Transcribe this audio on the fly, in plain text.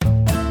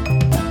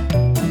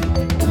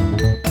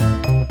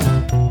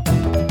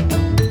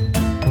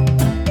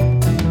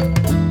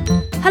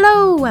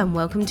and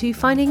welcome to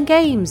Finding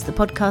Games, the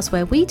podcast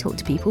where we talk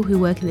to people who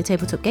work in the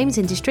tabletop games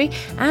industry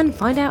and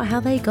find out how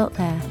they got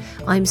there.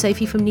 I'm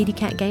Sophie from Needy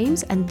Cat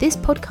Games, and this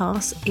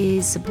podcast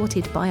is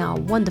supported by our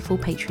wonderful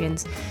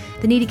Patreons.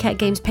 The Needy Cat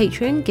Games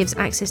Patreon gives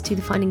access to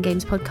the Finding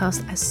Games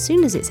podcast as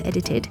soon as it's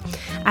edited,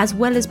 as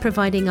well as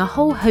providing a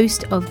whole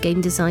host of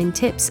game design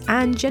tips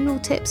and general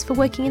tips for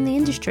working in the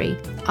industry.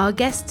 Our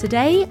guests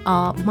today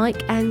are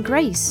Mike and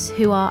Grace,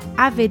 who are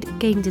avid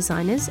game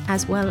designers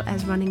as well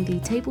as running the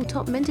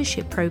Tabletop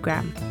Mentorship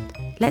Program.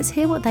 Let's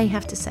hear what they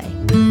have to say.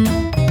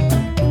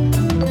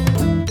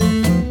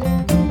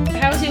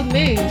 How's your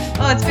move?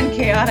 Oh, it's been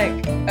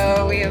chaotic.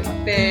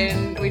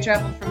 We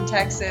traveled from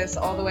Texas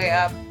all the way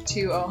up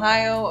to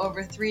Ohio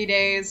over 3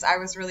 days. I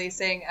was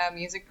releasing a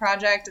music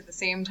project at the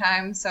same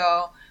time,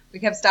 so we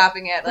kept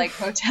stopping at like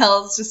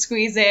hotels to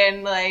squeeze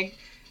in like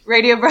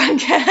radio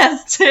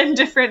broadcasts and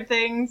different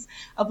things,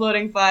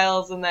 uploading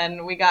files, and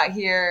then we got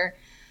here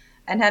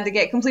and had to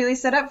get completely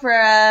set up for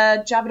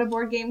a job at a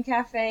board game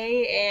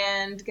cafe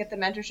and get the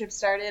mentorship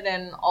started,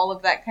 and all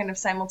of that kind of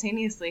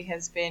simultaneously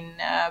has been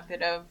a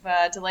bit of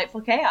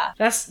delightful chaos.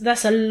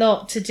 That's a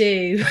lot to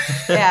do.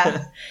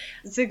 Yeah,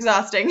 it's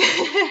exhausting.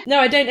 No,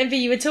 I don't envy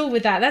you at all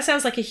with that. That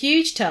sounds like a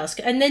huge task.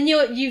 And then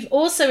you've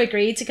also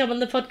agreed to come on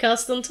the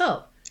podcast on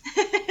top.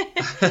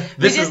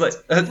 This is like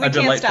a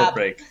delightful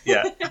break.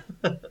 Yeah.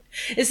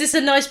 Is this a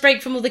nice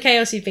break from all the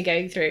chaos you've been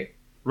going through?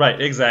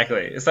 Right,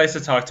 exactly. It's nice to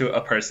talk to a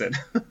person.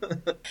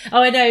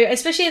 Oh, I know.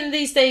 Especially in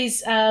these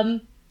days,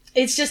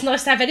 it's just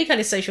nice to have any kind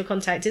of social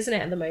contact, isn't it,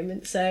 at the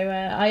moment? So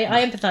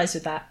I empathise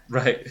with that.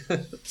 Right.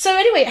 So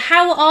anyway,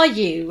 how are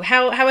you?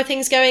 How are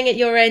things going at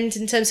your end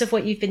in terms of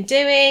what you've been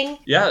doing?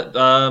 Yeah,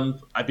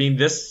 I mean,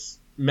 this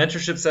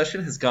mentorship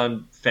session has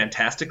gone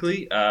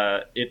fantastically.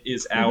 It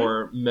is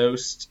our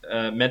most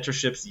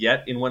mentorships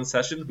yet in one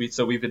session.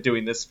 We've been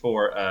doing this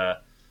for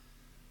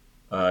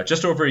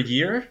just over a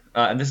year,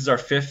 and this is our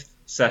fifth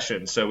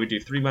session. So we do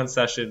 3-month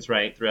sessions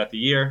right throughout the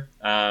year.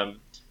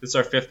 This is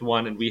our fifth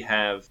one, and we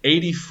have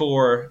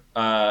 84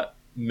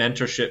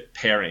 mentorship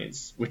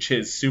pairings, which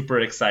is super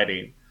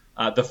exciting.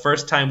 The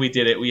first time we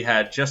did it, we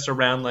had just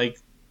around like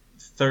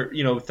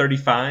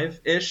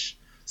 35-ish.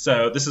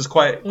 So this is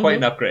quite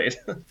an upgrade.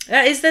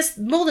 Is this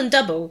more than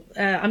double?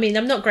 I mean,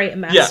 I'm not great at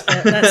maths,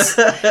 but that's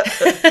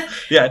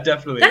yeah,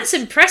 definitely. That's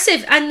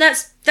impressive, and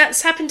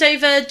that's happened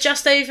over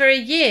just over a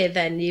year.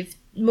 Then you've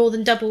more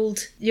than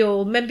doubled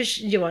your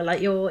membership,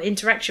 your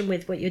interaction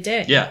with what you're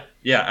doing. Yeah,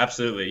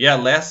 absolutely. Yeah,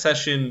 last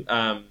session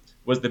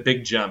was the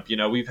big jump.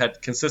 We've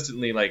had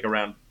consistently like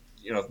around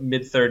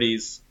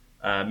mid-30s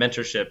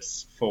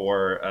mentorships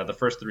for the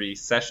first 3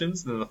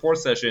 sessions, and then the fourth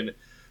session,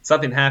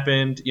 something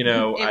happened. It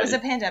was a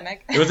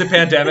pandemic. It was a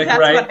pandemic, That's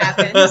right? What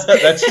happened.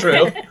 That's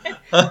true.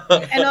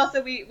 And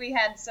also, we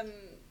had some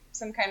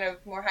kind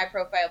of more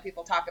high-profile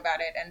people talk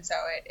about it, and so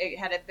it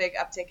had a big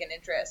uptick in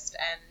interest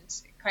and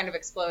kind of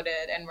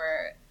exploded, and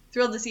we're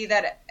thrilled to see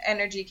that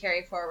energy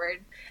carry forward.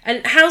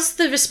 And how's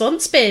the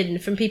response been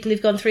from people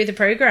who've gone through the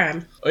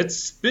program?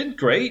 It's been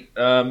great.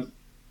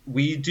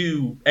 We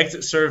do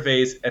exit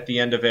surveys at the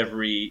end of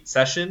every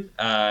session,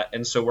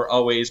 and so we're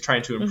always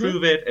trying to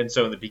improve it. And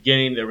so in the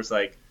beginning, there was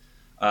like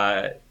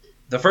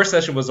the first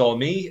session was all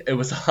me. It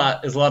was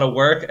a lot of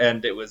work,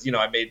 and it was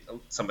I made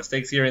some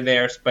mistakes here and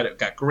there, but it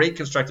got great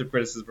constructive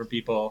criticism from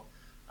people,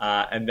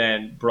 and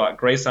then brought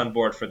Grace on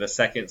board for the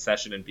second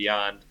session and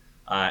beyond.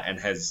 And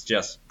has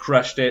just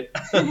crushed it,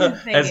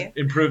 has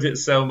improved it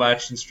so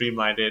much and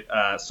streamlined it.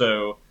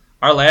 So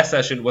our last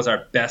session was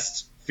our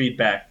best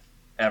feedback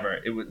ever.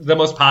 It was the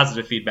most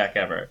positive feedback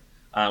ever.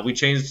 We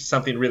changed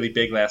something really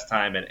big last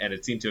time, and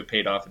it seemed to have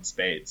paid off in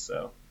spades.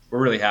 So we're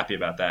really happy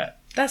about that.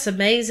 That's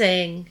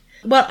amazing.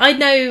 Well, I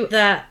know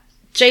that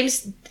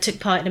James took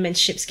part in a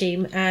mentorship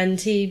scheme,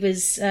 and he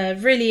was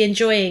really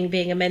enjoying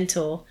being a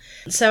mentor.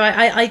 So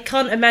I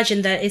can't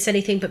imagine that it's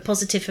anything but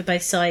positive for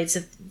both sides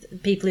of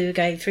people who are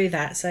going through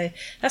that. So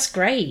that's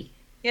great.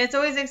 Yeah, it's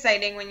always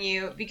exciting when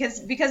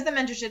because the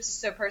mentorships is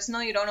so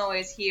personal, you don't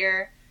always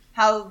hear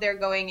how they're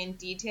going in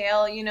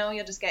detail.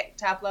 You'll just get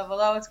top level,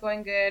 oh, it's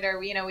going good, or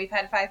we've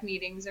had 5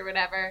 meetings or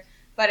whatever.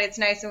 But it's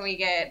nice when we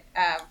get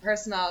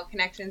personal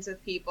connections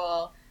with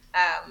people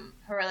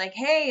who are like,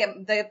 hey,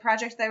 the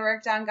project I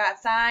worked on got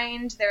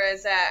signed. There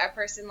was a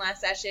person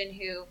last session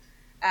who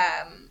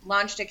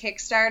launched a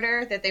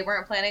Kickstarter that they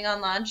weren't planning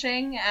on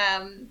launching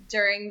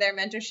during their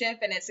mentorship,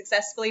 and it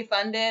successfully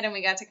funded, and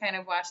we got to kind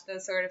of watch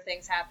those sort of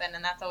things happen,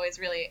 and that's always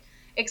really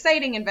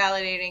exciting and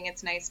validating.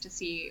 It's nice to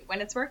see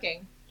when it's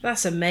working.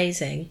 That's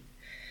amazing.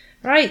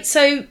 Right,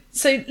 so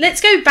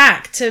let's go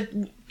back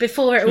to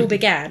before it all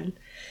began.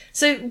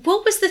 So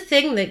what was the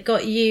thing that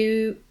got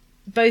you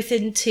both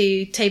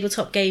into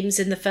tabletop games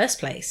in the first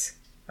place?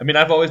 I mean,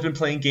 I've always been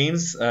playing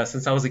games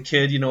since I was a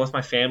kid, with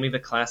my family, the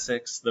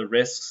classics, the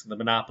Risks, the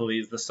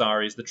Monopolies, the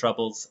Sorries, the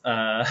Troubles.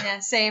 Yeah,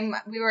 same.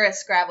 We were a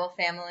Scrabble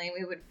family.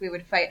 We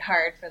would fight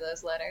hard for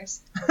those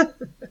letters.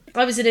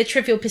 I was in a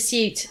Trivial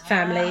Pursuit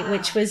family,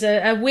 which was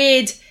a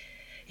weird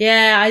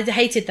Yeah, I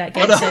hated that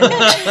game so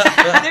much.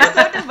 They're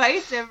so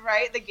divisive,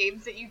 right? The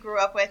games that you grew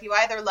up with, you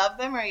either love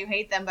them or you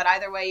hate them, but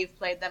either way, you've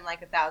played them like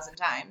 1,000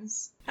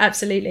 times.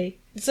 Absolutely.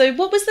 So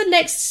what was the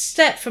next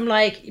step from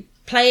like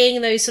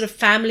playing those sort of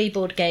family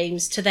board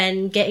games to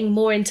then getting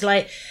more into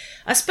like,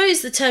 I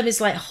suppose the term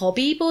is like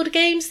hobby board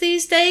games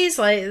these days,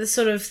 like the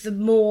sort of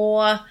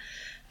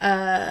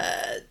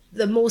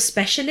the more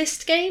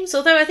specialist games,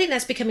 although I think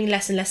that's becoming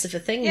less and less of a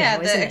thing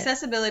now, isn't it? The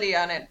accessibility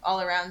on it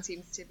all around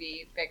seems to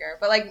be bigger.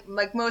 But like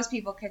most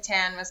people,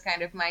 Catan was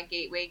kind of my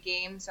gateway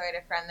game, so I had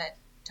a friend that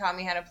taught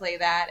me how to play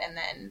that, and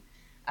then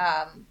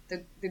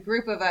the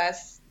group of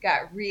us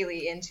got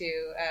really into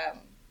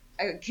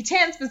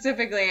Catan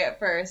specifically at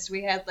first.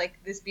 We had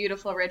like this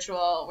beautiful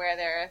ritual where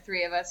there are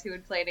 3 of us who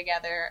would play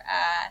together,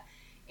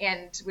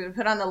 and we would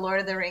put on the Lord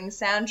of the Rings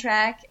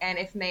soundtrack, and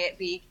if May It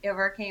Be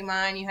ever came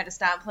on, you had to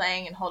stop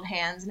playing and hold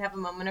hands and have a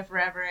moment of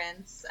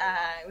reverence.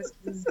 It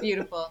was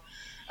beautiful.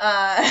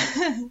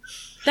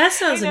 That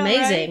sounds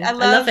amazing. Right? I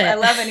love it. I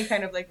love any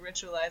kind of like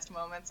ritualized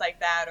moments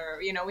like that,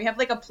 or we have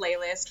like a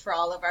playlist for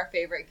all of our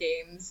favorite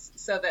games,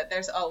 so that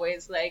there's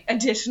always like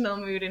additional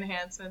mood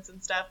enhancements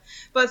and stuff.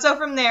 But so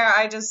from there,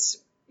 I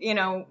just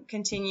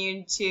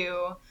continued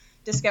to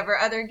discover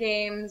other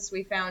games.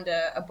 We found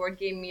a board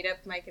game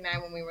meetup, Mike and I,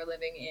 when we were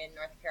living in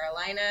North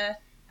Carolina,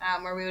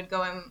 where we would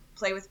go and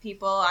play with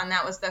people. And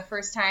that was the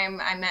first time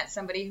I met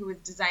somebody who was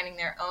designing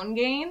their own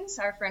games.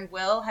 Our friend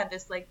Will had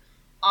this like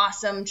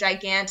awesome,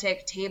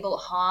 gigantic table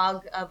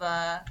hog of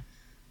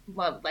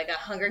like a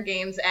Hunger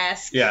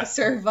Games-esque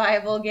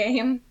survival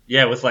game.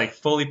 Yeah, with like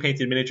fully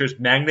painted miniatures,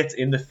 magnets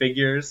in the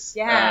figures.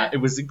 Yeah. It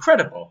was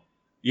incredible.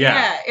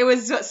 Yeah, it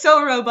was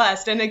so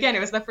robust. And again,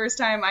 it was the first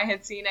time I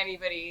had seen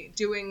anybody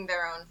doing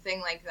their own thing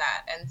like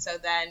that. And so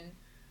then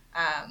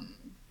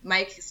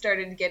Mike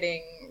started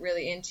getting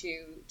really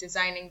into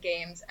designing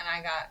games, and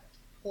I got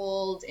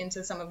pulled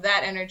into some of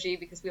that energy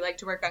because we like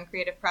to work on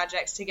creative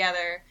projects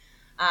together,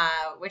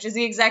 which is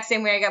the exact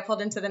same way I got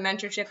pulled into the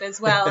mentorship as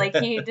well. Like,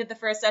 he did the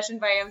first session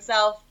by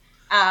himself,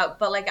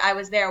 but like I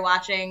was there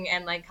watching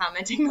and like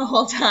commenting the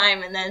whole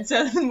time. And then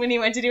so when he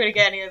went to do it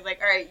again, he was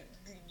like, all right,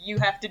 you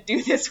have to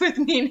do this with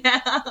me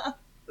now.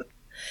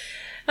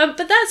 But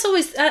that's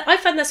always, I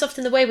find that's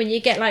often the way when you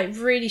get like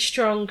really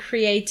strong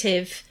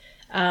creative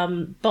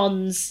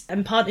bonds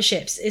and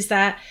partnerships, is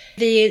that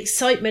the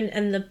excitement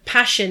and the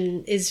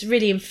passion is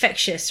really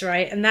infectious,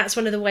 right? And that's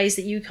one of the ways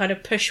that you kind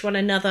of push one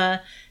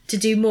another to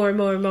do more and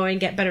more and more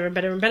and get better and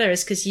better and better,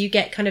 is because you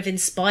get kind of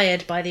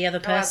inspired by the other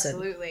person. Oh,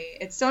 absolutely.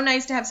 It's so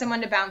nice to have someone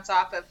to bounce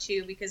off of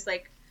too, because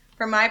like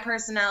for my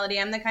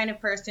personality, I'm the kind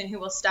of person who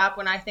will stop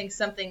when I think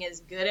something is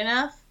good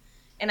enough.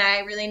 And I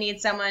really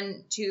need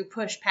someone to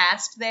push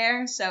past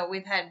there. So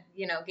we've had,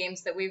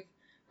 games that we've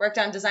worked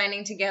on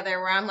designing together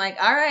where I'm like,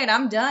 all right,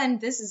 I'm done.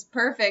 This is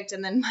perfect.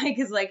 And then Mike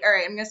is like, all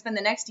right, I'm going to spend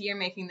the next year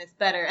making this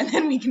better, and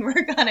then we can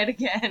work on it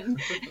again.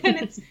 And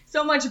it's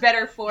so much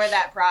better for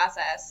that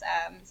process.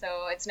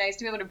 So it's nice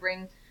to be able to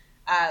bring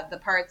the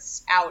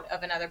parts out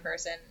of another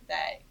person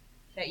that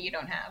you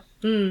don't have.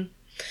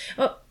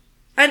 Well,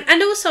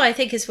 and also I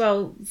think as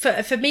well,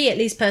 for me at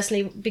least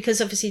personally, because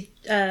obviously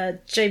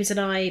James and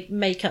I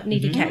make up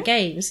Needy Cat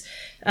Games,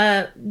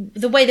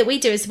 the way that we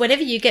do is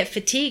whenever you get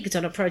fatigued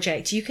on a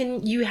project,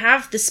 you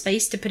have the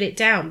space to put it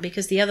down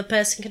because the other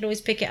person can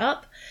always pick it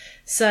up.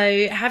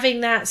 So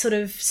having that sort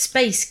of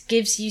space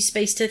gives you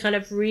space to kind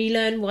of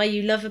relearn why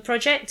you love a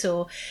project,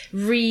 or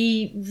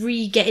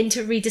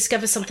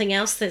rediscover something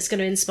else that's going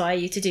to inspire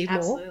you to do more.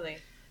 Absolutely.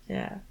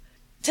 Yeah.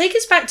 Take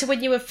us back to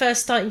when you were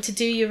first starting to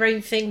do your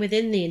own thing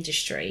within the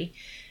industry.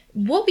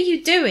 What were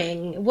you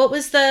doing? What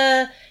was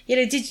the,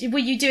 were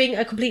you doing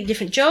a completely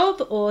different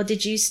job, or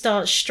did you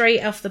start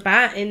straight off the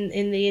bat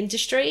in the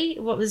industry?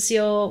 What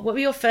were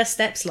your first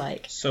steps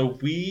like? So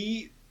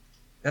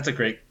that's a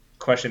great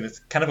question. It's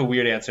kind of a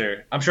weird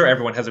answer. I'm sure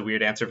everyone has a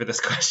weird answer for this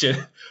question,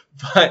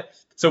 but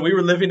so we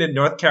were living in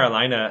North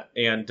Carolina,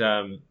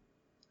 and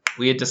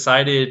we had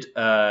decided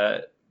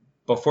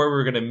before we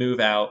were going to move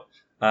out,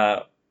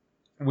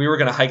 we were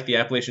going to hike the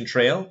Appalachian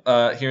Trail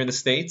here in the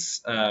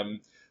States.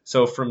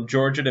 So from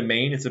Georgia to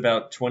Maine, it's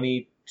about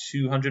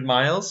 2,200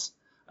 miles.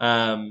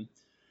 And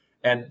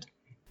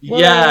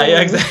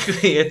yeah,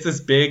 exactly. It's this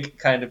big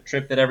kind of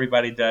trip that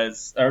everybody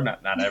does. Or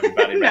not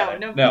everybody.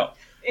 No.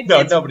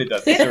 Nobody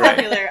does. It's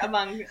popular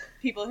among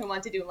people who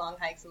want to do long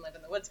hikes and live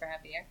in the woods for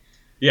half a year.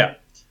 Yeah.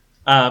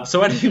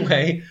 So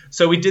anyway,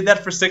 we did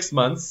that for 6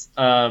 months.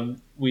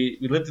 We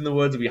lived in the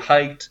woods. We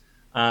hiked.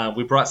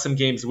 We brought some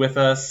games with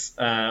us,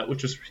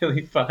 which was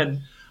really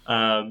fun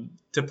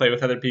to play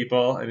with other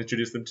people and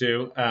introduce them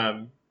to.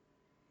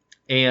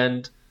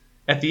 And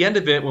at the end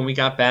of it, when we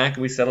got back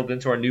and we settled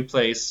into our new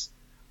place,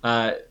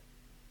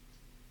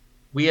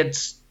 we had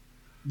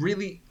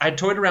I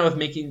toyed around with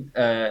making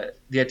the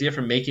idea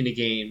for making a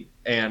game,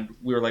 and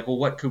we were like, well,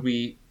 what could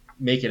we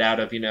make it out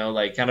of?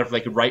 Kind of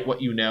like write what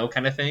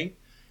kind of thing.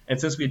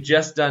 And since we had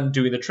just done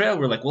doing the trail,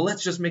 we were like, well,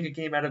 let's just make a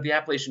game out of the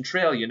Appalachian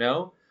Trail,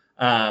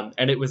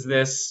 And it was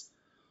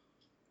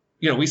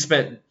we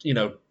spent,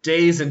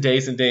 days and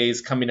days and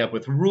days coming up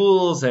with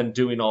rules and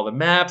doing all the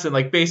maps and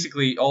like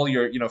basically all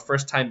your,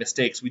 first time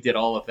mistakes. We did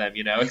all of them,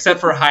 except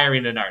for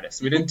hiring an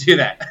artist. We didn't do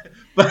that.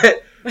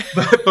 But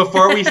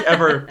before we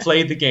ever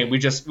played the game, we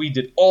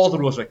did all the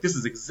rules. Like, this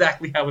is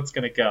exactly how it's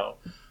going to go.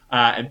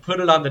 And put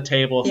it on the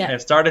table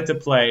and started to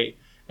play.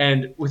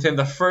 And within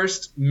the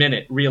first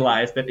minute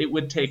realized that it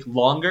would take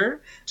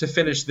longer to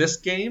finish this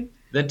game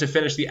than to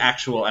finish the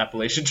actual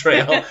Appalachian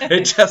Trail.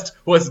 It just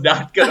was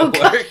not going to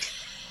work.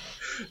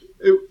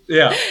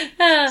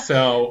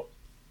 So,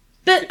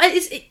 but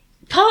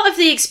part of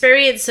the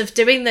experience of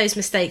doing those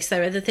mistakes,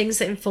 though, are the things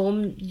that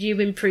inform you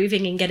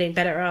improving and getting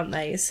better, aren't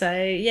they? So,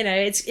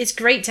 it's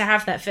great to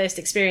have that first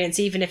experience,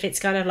 even if it's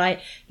kind of like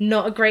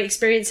not a great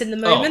experience in the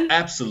moment. Oh,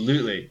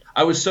 absolutely.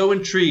 I was so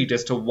intrigued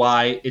as to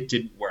why it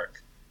didn't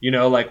work.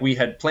 Like we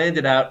had planned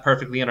it out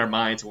perfectly in our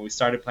minds. When we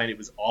started playing, it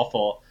was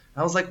awful.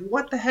 I was like,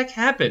 what the heck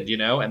happened?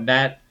 And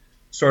that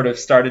sort of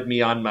started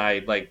me on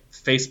my like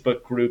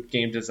Facebook group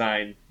game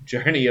design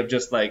journey of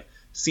just like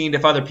seeing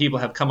if other people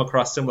have come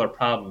across similar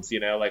problems,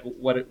 like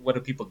what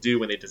do people do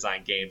when they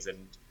design games,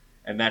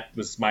 and that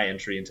was my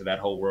entry into that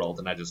whole world,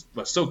 and I just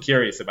was so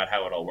curious about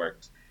how it all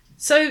worked.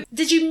 So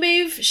did you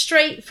move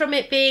straight from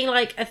it being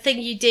like a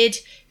thing you did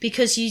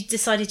because you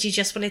decided you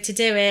just wanted to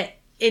do it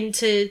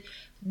into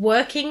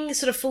working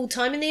sort of full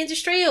time in the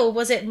industry, or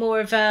was it more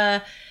of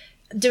a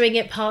doing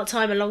it part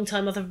time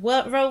alongside other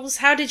work roles?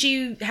 How did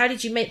you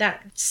make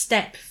that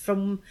step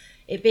from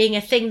it being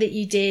a thing that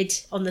you did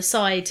on the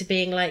side to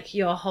being like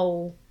your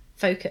whole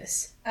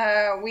focus?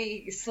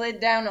 We slid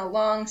down a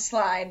long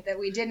slide that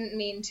we didn't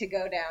mean to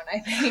go down, I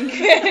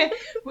think.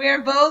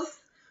 We're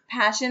both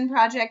passion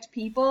project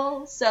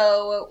people,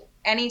 so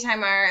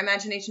anytime our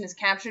imagination is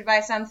captured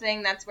by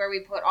something, that's where we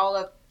put all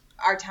of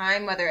our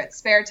time, whether it's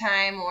spare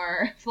time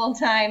or full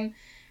time.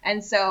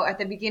 And so at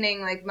the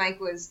beginning, like Mike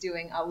was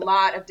doing a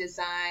lot of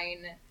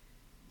design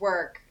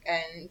work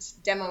and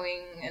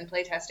demoing and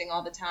playtesting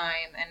all the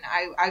time, and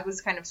I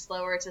was kind of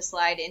slower to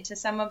slide into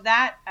some of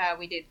that.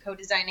 We did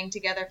co-designing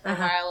together for a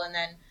while, and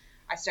then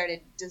I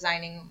started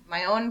designing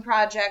my own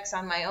projects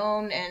on my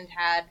own and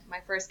had my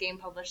first game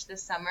published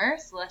this summer,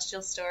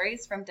 Celestial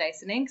Stories from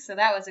Dyson Inc. So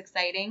that was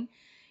exciting.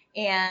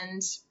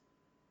 And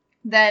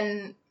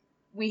then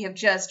we have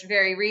just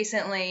very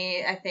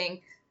recently, I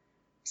think,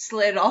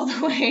 slid all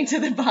the way to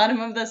the bottom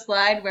of the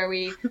slide, where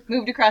we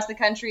moved across the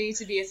country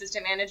to be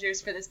assistant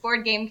managers for this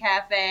board game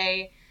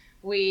cafe.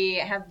 We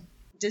have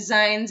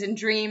designs and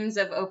dreams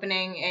of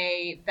opening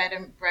a bed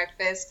and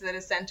breakfast that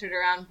is centered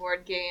around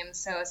board games.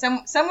 So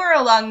somewhere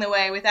along the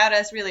way, without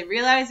us really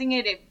realizing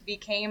it, it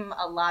became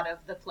a lot of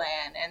the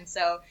plan. And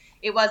so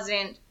it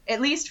wasn't,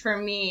 at least for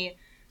me,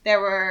 there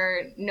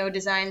were no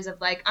designs of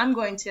like, I'm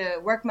going to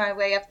work my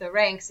way up the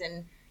ranks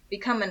and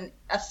become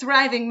a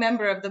thriving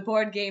member of the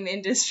board game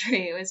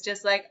industry. It was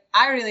just like,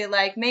 I really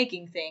like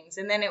making things.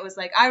 And then it was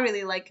like, I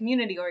really like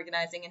community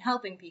organizing and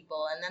helping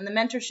people. And then the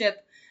mentorship,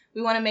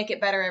 we want to make it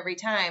better every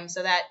time.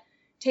 So that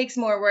takes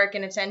more work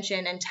and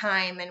attention and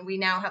time. And we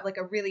now have like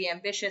a really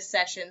ambitious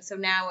session. So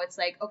now it's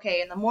like,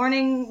 okay, in the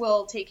morning,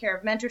 we'll take care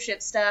of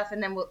mentorship stuff,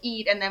 and then we'll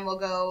eat, and then we'll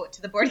go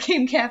to the board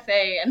game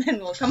cafe, and then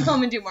we'll come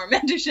home and do more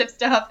mentorship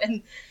stuff,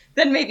 and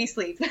then maybe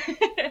sleep.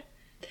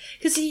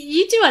 Because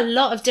you do a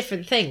lot of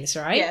different things,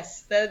 right?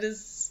 Yes, that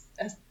is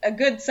a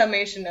good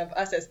summation of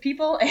us as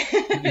people,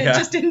 and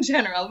just in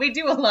general. We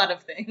do a lot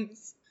of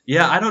things.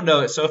 Yeah, I don't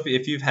know, Sophie,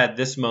 if you've had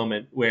this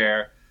moment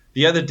where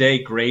the other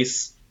day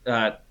Grace,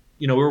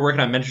 we were working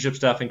on mentorship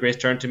stuff, and Grace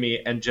turned to me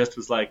and just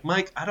was like,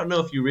 Mike, I don't know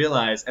if you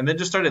realize, and then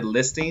just started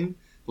listing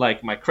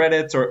like my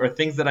credits or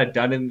things that I'd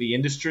done in the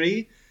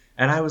industry.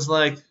 And I was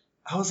like,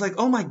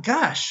 oh my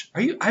gosh,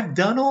 I've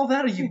done all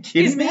that? Are you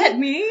kidding me? Is that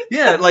me?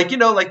 Yeah,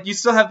 you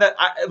still have that,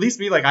 at least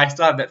me, I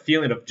still have that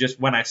feeling of just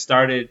when I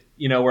started,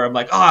 where I'm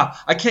like,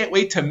 I can't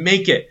wait to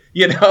make it,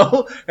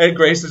 And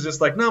Grace is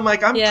just like, no,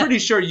 Mike, I'm pretty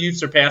sure you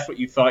surpassed what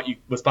you thought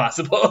was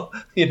possible,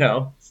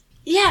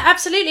 Yeah,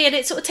 absolutely. And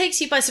it sort of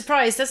takes you by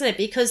surprise, doesn't it?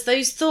 Because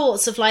those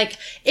thoughts of like,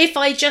 if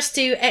I just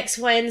do X,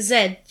 Y, and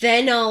Z,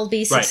 then I'll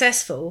be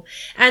successful.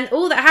 Right. And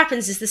all that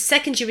happens is the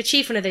second you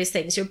achieve one of those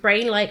things, your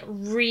brain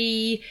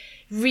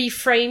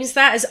reframes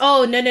that as,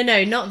 oh,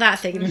 no, not that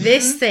thing,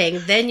 this thing,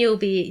 then you'll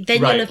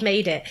have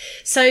made it.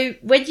 So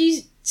when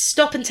you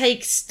stop and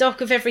take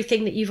stock of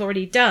everything that you've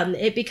already done,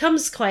 it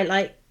becomes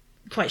quite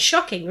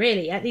shocking,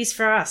 really, at least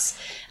for us.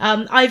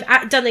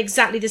 I've done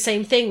exactly the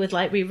same thing with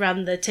we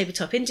run the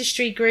tabletop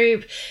industry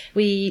group.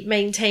 We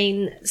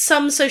maintain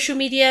some social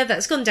media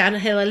that's gone down a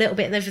hill a little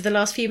bit over the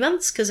last few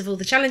months because of all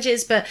the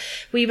challenges, but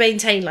we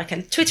maintain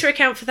a Twitter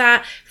account for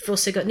that. We've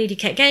also got Needy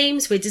Cat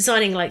Games. We're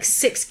designing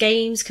 6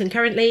 games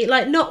concurrently,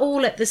 not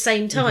all at the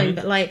same time,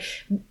 but like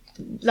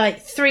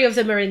 3 of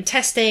them are in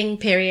testing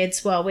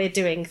periods while we're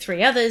doing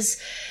 3 others,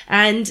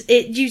 and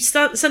you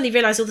suddenly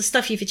realize all the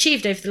stuff you've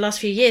achieved over the last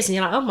few years, and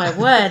you're like, oh my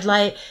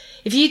word,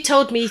 if you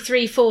told me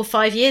 3, 4,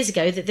 5 years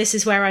ago that this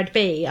is where I'd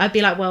be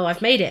like, well,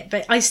 I've made it.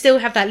 But I still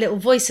have that little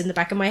voice in the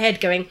back of my head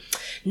going,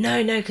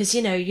 no, because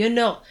you're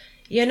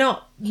you're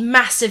not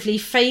massively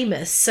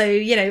famous. So,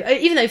 you know,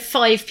 even though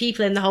 5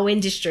 people in the whole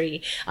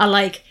industry are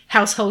like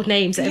household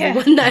names that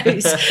everyone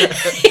knows,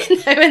 you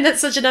know, and that's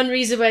such an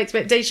unreasonable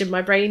expectation.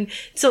 My brain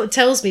sort of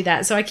tells me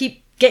that. So I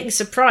keep getting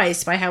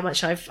surprised by how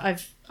much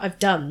I've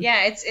done.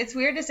 Yeah, it's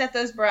weird to set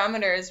those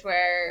barometers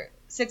where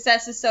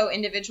success is so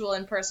individual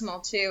and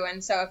personal too.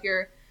 And so if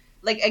you're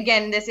like,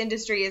 again, this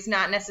industry is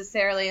not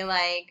necessarily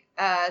like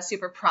a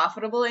super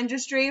profitable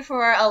industry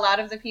for a lot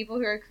of the people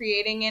who are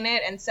creating in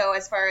it. And so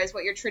as far as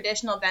what your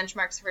traditional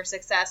benchmarks for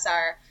success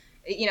are,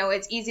 you know,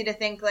 it's easy to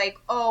think like,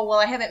 oh, well,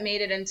 I haven't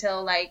made it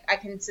until like I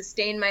can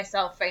sustain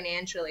myself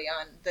financially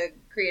on the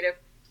creative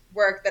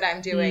work that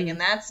I'm doing. And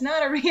that's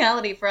not a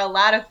reality for a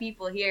lot of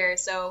people here.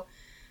 So,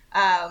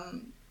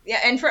 yeah,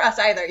 and for us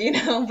either, you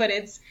know, but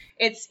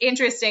it's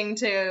interesting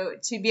to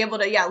be able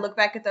to, look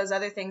back at those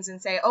other things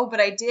and say, oh, but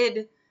I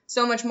did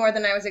so much more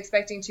than I was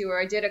expecting to,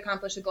 or I did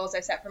accomplish the goals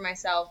I set for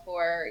myself,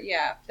 or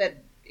that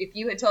if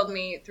you had told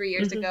me 3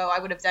 years ago I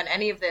would have done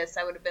any of this,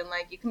 I would have been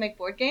like, you can make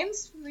board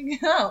games? I'm like,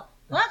 oh,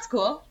 well, that's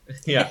cool.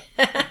 Yeah.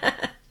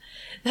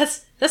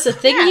 That's a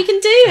thing you can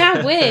do.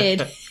 How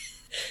weird.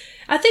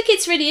 I think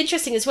it's really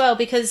interesting as well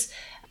because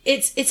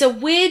it's a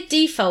weird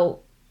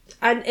default,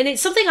 and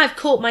it's something I've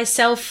caught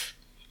myself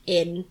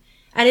in,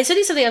 and it's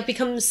only something I've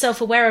become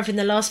self-aware of in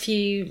the last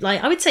few,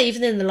 like I would say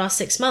even in the last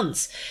 6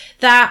 months,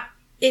 that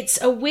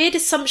it's a weird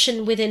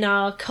assumption within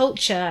our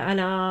culture and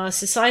our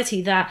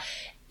society that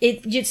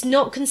it's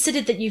not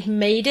considered that you've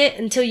made it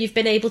until you've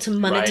been able to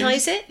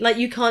monetize it. Like,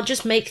 you can't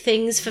just make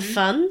things for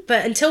fun.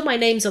 But until my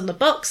name's on the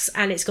box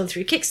and it's gone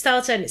through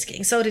Kickstarter and it's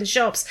getting sold in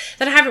shops,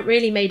 then I haven't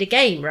really made a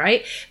game,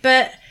 right?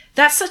 But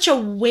that's such a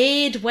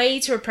weird way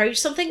to approach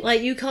something.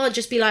 Like, you can't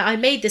just be like, I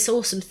made this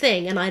awesome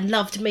thing and I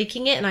loved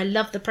making it and I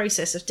loved the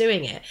process of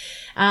doing it.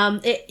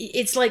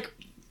 It's like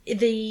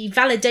the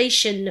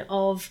validation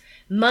of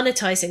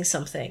monetizing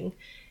something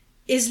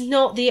is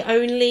not the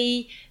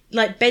only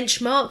like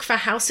benchmark for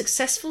how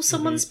successful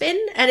someone's been.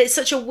 And it's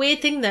such a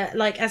weird thing that,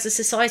 like, as a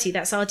society,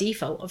 that's our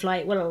default of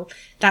like, well,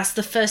 that's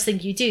the first thing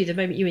you do. The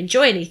moment you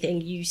enjoy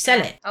anything, you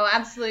sell it. Oh,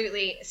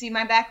 absolutely. See,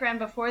 my background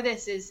before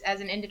this is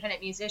as an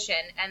independent musician,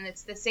 and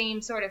it's the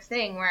same sort of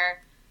thing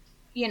where,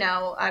 you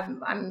know,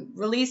 I'm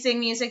releasing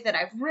music that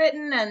I've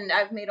written, and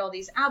I've made all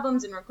these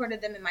albums and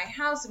recorded them in my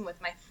house and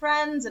with my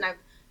friends, and I've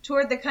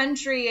toured the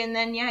country. And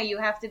then, you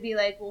have to be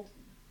like, well,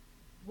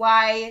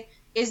 why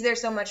is there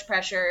so much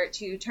pressure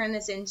to turn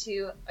this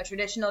into a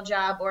traditional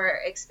job or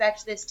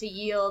expect this to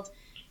yield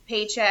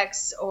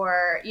paychecks,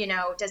 or, you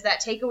know, does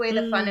that take away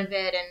the fun of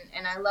it?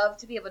 And I love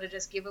to be able to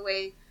just give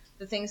away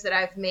the things that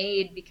I've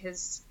made,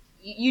 because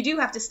you do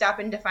have to stop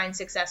and define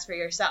success for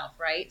yourself,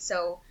 right?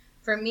 So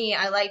for me,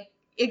 I like,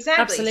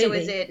 exactly. Absolutely.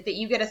 So is it that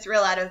you get a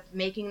thrill out of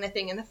making the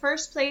thing in the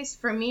first place?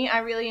 For me, I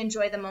really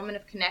enjoy the moment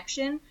of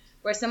connection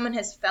where someone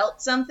has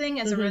felt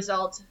something as a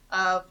result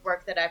of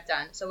work that I've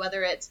done. So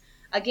whether it's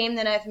a game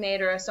that I've made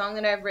or a song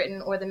that I've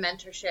written or the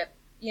mentorship,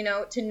 you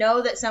know, to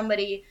know that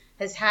somebody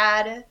has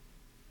had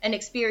an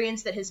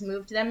experience that has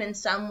moved them in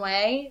some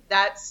way,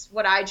 that's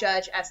what I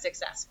judge as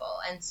successful.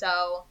 And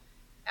so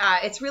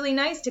it's really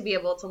nice to be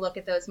able to look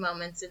at those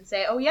moments and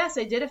say, oh, yes,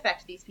 I did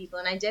affect these people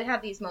and I did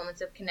have these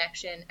moments of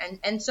connection,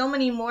 and so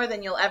many more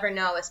than you'll ever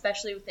know,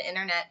 especially with the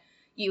internet.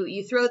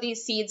 You throw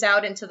these seeds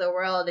out into the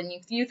world, and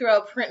you throw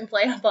a print and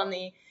play up on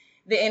the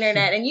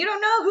internet, and you don't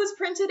know who's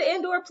printed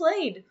and or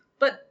played.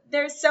 But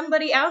there's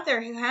somebody out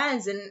there who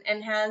has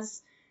and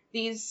has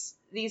these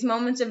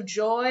moments of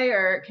joy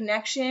or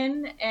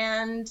connection,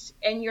 and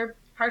you're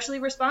partially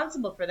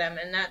responsible for them.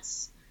 And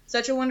that's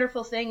such a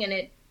wonderful thing.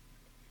 And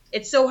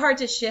it's so hard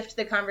to shift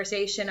the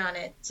conversation on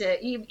it to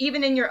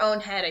even in your own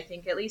head, I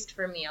think, at least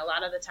for me, a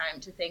lot of the time,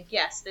 to think,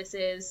 yes,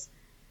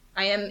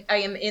 I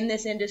am in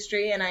this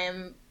industry and I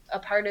am a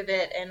part of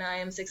it and I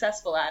am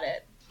successful at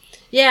it.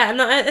 Yeah,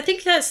 and I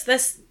think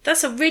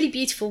that's a really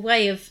beautiful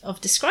way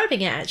of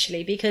describing it,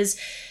 actually, because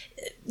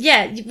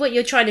what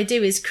you're trying to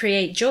do is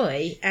create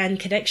joy and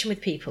connection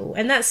with people,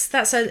 and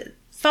that's a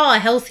far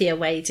healthier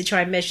way to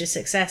try and measure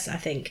success, I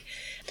think.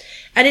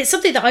 And it's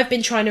something that I've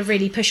been trying to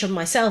really push on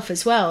myself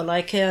as well,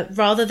 like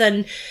rather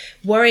than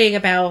worrying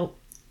about,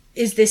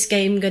 is this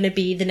game going to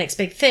be the next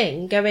big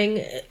thing, going,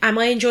 am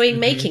I enjoying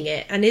making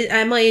it? And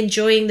am I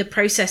enjoying the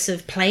process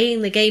of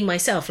playing the game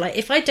myself? Like,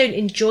 if I don't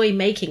enjoy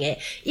making it,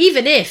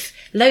 even if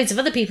loads of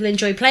other people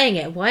enjoy playing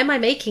it, why am I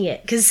making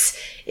it? Because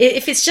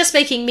if it's just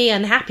making me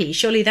unhappy,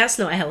 surely that's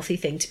not a healthy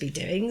thing to be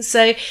doing.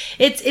 So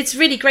it's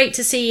really great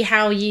to see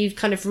how you've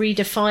kind of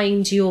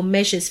redefined your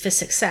measures for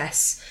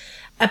success,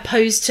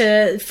 opposed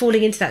to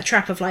falling into that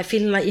trap of like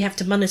feeling like you have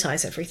to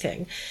monetize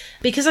everything.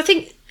 Because I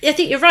think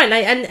you're right,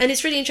 like, and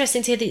it's really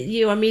interesting to hear that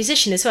you are a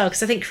musician as well,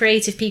 because I think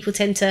creative people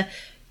tend to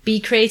be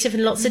creative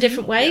in lots of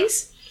different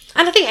ways.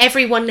 And I think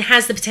everyone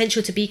has the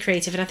potential to be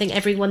creative, and I think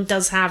everyone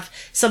does have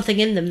something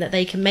in them that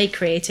they can make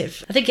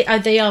creative. I think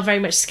they are very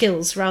much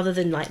skills rather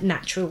than like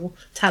natural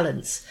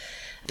talents.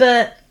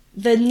 But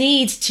the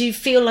need to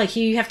feel like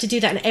you have to do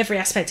that in every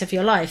aspect of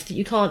your life, that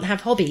you can't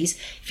have hobbies.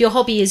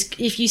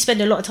 If you spend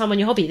a lot of time on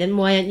your hobby, then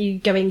why aren't you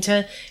going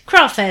to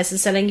craft fairs and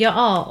selling your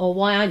art? Or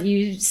why aren't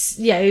you,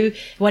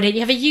 why don't you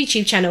have a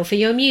YouTube channel for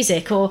your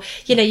music? Or,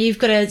 you've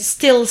got to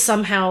still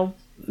somehow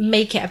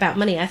make it about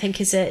money, I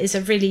think is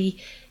a really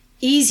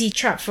easy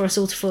trap for us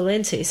all to fall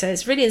into. So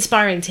it's really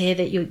inspiring to hear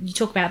that you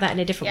talk about that in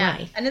a different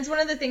way. And it's one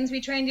of the things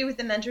we try and do with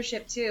the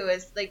mentorship too,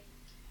 is like,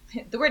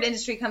 the word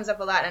industry comes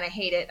up a lot and I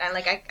hate it.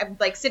 I'm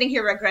like sitting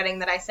here regretting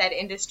that I said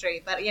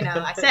industry, but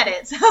I said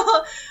it. So,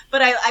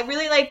 but I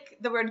really like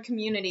the word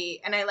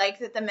community, and I like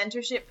that the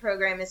mentorship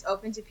program is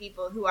open to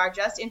people who are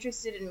just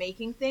interested in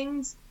making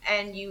things,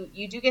 and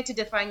you do get to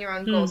define your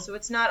own goals. So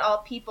it's not all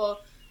people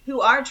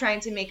who are trying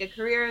to make a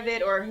career of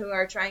it or who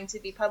are trying to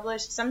be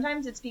published.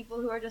 Sometimes it's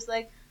people who are just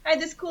like, I had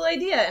this cool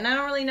idea and I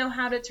don't really know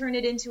how to turn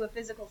it into a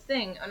physical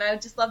thing, and I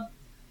would just love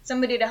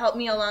somebody to help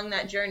me along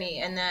that journey,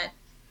 and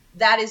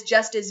that is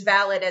just as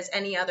valid as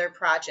any other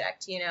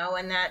project,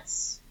 and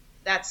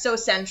that's so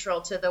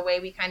central to the way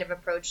we kind of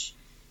approach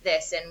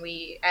this. And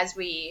as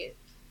we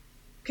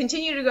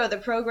continue to grow the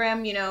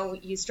program,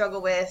 you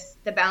struggle with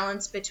the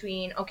balance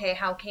between, okay,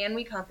 how can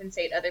we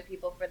compensate other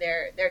people for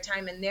their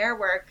time and their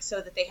work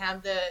so that they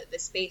have the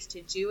space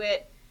to do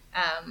it,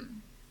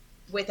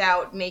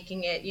 without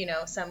making it,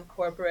 some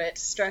corporate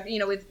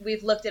structure.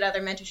 We've looked at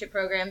other mentorship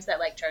programs that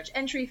like charge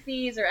entry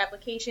fees or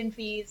application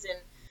fees and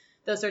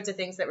those sorts of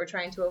things that we're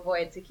trying to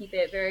avoid, to keep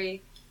it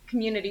very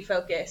community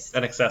focused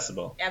and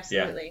accessible.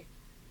 Absolutely.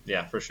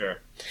 Yeah, for sure.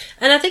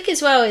 And I think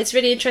as well, it's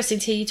really interesting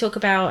to hear you talk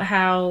about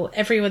how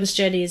everyone's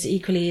journey is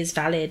equally as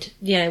valid,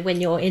 when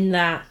you're in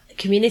that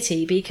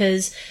community,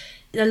 because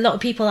a lot of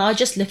people are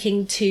just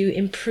looking to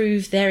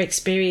improve their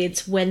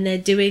experience when they're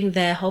doing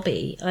their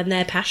hobby and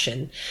their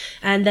passion,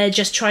 and they're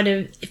just trying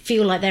to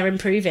feel like they're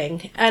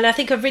improving. And I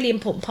think a really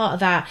important part of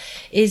that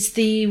is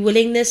the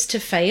willingness to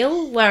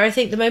fail, where I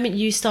think the moment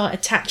you start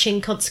attaching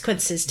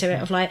consequences to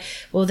it, of like,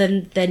 well,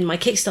 then my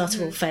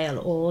Kickstarter will fail,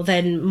 or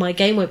then my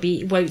game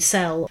won't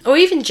sell, or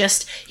even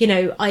just,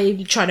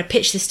 I'm trying to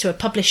pitch this to a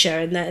publisher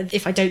and that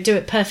if I don't do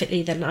it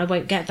perfectly, then I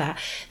won't get that.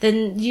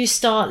 Then you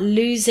start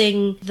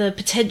losing the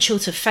potential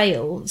to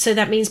fail. So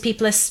that means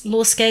people are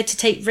more scared to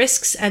take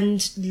risks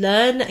and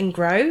learn and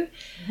grow.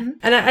 And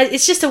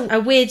it's just a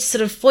weird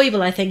sort of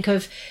foible, I think,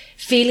 of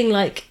feeling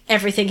like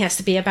everything has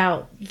to be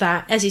about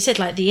that, as you said,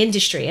 like the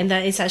industry, and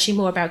that it's actually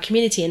more about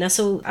community. And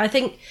I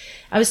think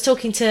I was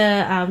talking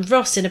to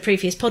Ross in a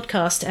previous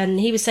podcast, and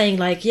he was saying,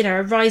 like,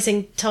 a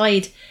rising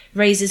tide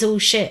raises all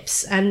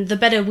ships, and the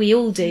better we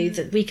all do,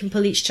 that we can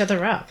pull each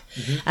other up.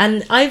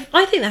 And I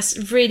think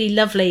that's really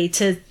lovely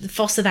to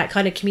foster that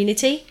kind of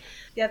community.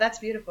 Yeah, that's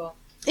beautiful.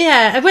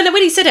 Yeah, when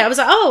he said it, I was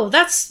like, oh,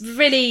 that's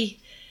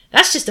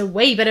just a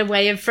way better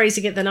way of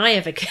phrasing it than I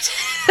ever could.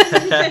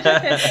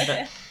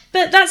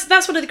 But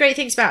that's one of the great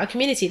things about a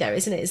community, though,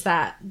 isn't it? Is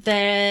that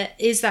there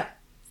is that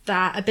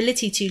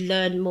ability to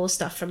learn more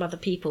stuff from other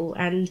people,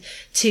 and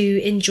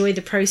to enjoy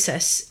the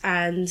process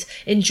and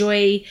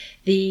enjoy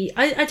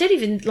I don't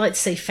even like to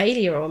say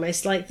failure,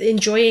 almost like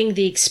enjoying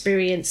the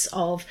experience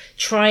of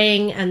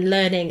trying and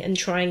learning and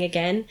trying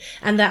again.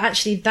 And that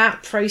actually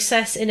that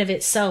process in of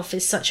itself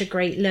is such a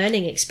great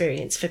learning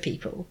experience for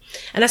people.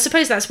 And I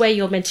suppose that's where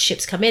your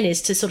mentorships come in,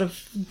 is to sort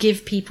of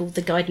give people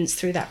the guidance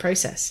through that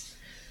process.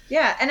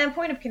 Yeah, and a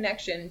point of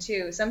connection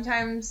too.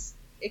 Sometimes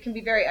it can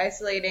be very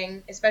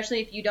isolating, especially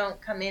if you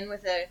don't come in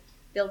with a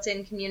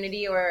built-in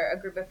community or a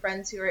group of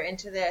friends who are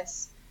into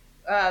this.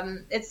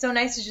 It's so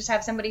nice to just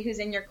have somebody who's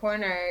in your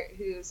corner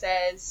who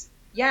says,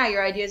 yeah,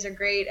 your ideas are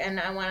great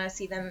and I want to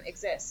see them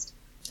exist.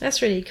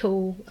 That's really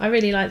cool. I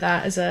really like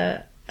that as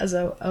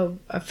a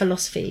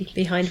philosophy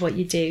behind what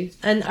you do.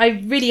 And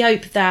I really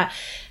hope that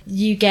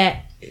you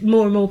get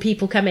more and more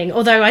people coming,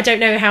 although I don't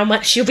know how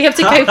much you'll be able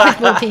to cope with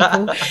more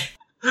people.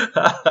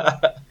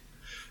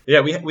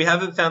 Yeah, we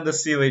haven't found the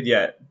ceiling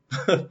yet,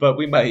 but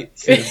we might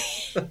soon.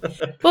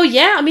 Well,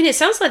 yeah, I mean, it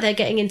sounds like they're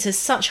getting into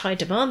such high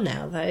demand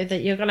now, though,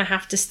 that you're going to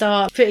have to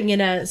start putting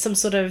in some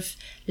sort of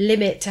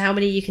limit to how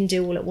many you can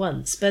do all at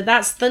once. But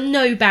that's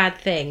no bad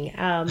thing,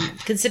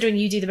 considering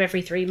you do them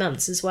every 3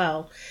 months as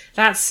well.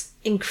 That's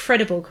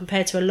incredible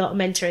compared to a lot of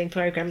mentoring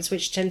programs,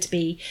 which tend to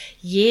be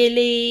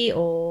yearly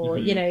or,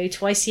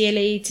 twice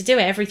yearly. To do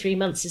it every 3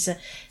 months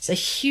is a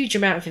huge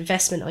amount of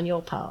investment on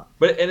your part.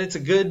 I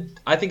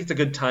think it's a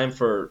good time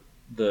for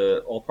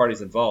all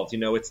parties involved.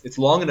 It's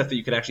long enough that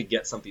you can actually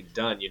get something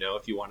done,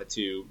 if you wanted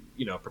to,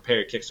 prepare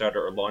your Kickstarter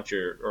or launch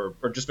or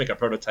just make a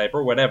prototype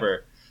or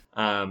whatever,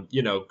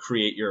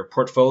 create your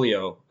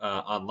portfolio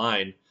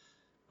online.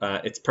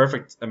 It's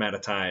perfect amount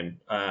of time,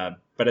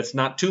 but it's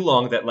not too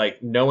long that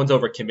like no one's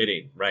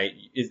overcommitting, right?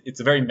 It's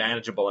a very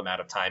manageable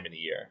amount of time in a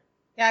year.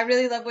 Yeah, I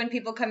really love when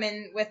people come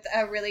in with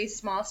a really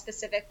small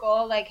specific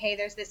goal, like, hey,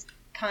 there's this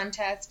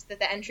contest that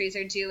the entries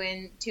are due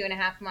in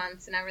 2.5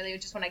 months, and I really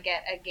just want to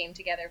get a game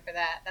together for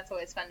that. That's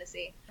always fun to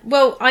see.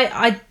 Well,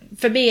 I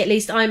for me at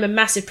least, I'm a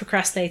massive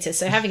procrastinator,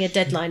 so having a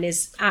deadline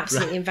is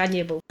absolutely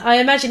invaluable. I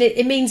imagine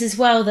it means as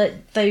well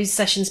that those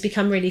sessions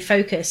become really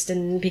focused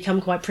and become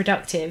quite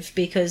productive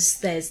because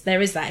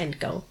there is that end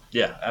goal.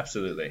 Yeah,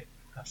 absolutely.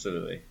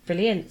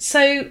 Brilliant.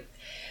 So,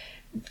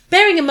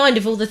 bearing in mind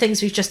of all the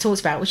things we've just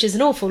talked about, which is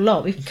an awful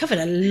lot, we've covered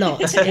a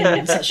lot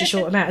in such a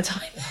short amount of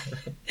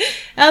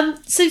time.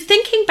 So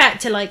thinking back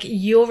to like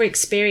your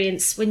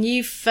experience when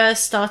you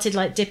first started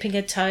like dipping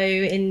a toe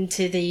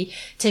into the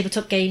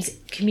tabletop games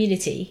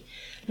community,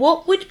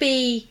 what would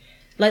be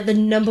like the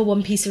number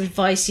one piece of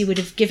advice you would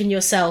have given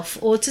yourself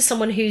or to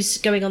someone who's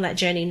going on that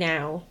journey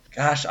now?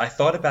 Gosh, I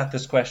thought about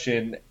this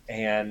question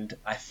and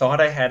I thought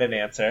I had an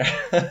answer,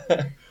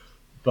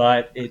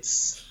 but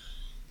it's,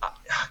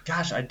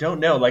 gosh, I don't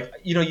know. Like,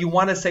 you know, you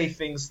want to say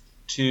things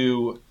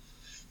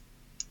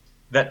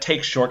that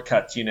take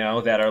shortcuts, you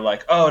know, that are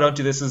like, oh, don't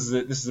do this. This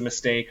is a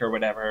mistake or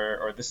whatever,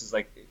 or this is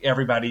like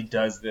everybody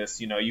does this.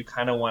 You know, you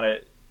kind of want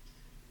to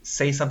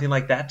say something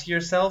like that to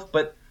yourself,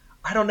 but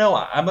I don't know.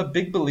 I'm a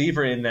big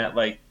believer in that,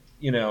 like,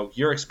 you know,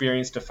 your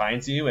experience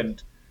defines you,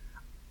 and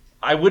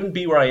I wouldn't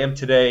be where I am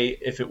today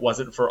if it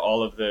wasn't for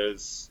all of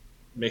those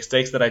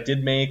mistakes that I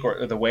did make,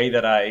 or the way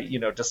that I, you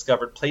know,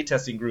 discovered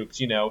playtesting groups,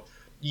 you know,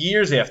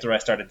 years after I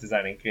started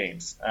designing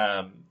games,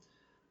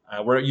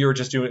 where you were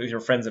just doing it with your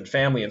friends and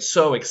family and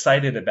so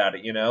excited about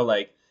it, you know,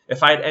 like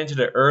if I had entered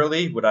it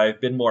early, would I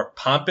have been more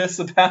pompous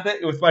about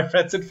it with my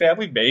friends and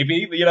family?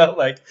 Maybe, you know,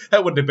 like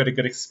that wouldn't have been a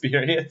good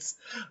experience.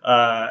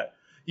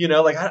 You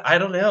know, like, I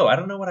don't know. I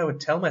don't know what I would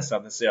tell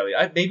myself necessarily.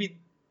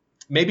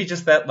 Maybe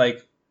just that,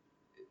 like,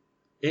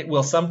 it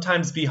will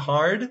sometimes be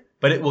hard,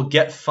 but it will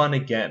get fun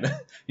again,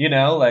 you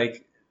know,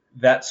 like,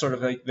 that sort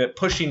of like that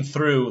pushing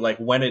through, like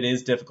when it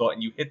is difficult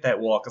and you hit that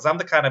wall. Because I'm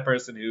the kind of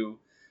person who,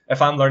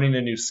 if I'm learning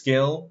a new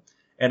skill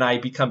and I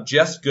become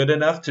just good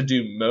enough to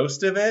do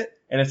most of it,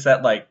 and it's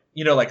that, like,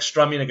 you know, like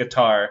strumming a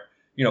guitar,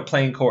 you know,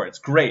 playing chords,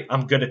 great,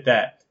 I'm good at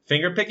that.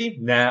 Finger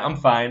picking, nah, I'm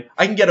fine.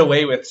 I can get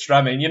away with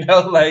strumming, you know,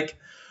 like,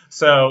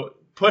 so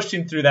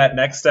pushing through that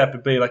next step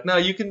and be like, no,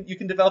 you can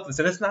develop this,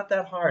 and it's not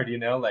that hard, you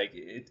know, like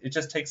it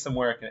just takes some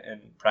work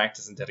and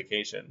practice and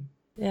dedication.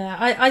 Yeah,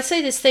 I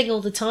say this thing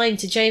all the time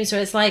to James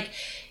where it's like,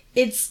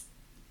 it's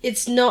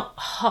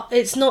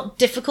not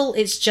difficult,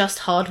 it's just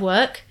hard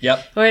work.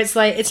 Yep. Where it's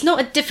like, it's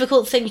not a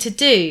difficult thing to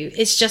do,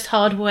 it's just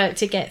hard work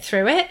to get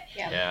through it.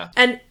 Yeah.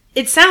 And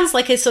it sounds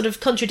like a sort of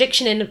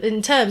contradiction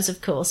in terms,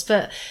 of course,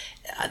 but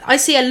I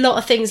see a lot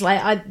of things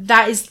like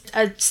that is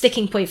a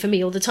sticking point for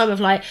me all the time of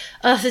like,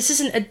 oh, this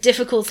isn't a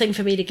difficult thing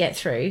for me to get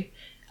through.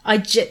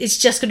 It's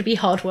just going to be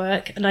hard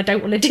work, and I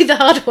don't want to do the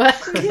hard work.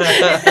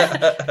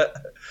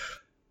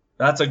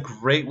 That's a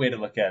great way to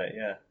look at it,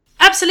 yeah.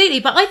 Absolutely,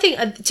 but I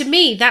think, to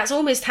me, that's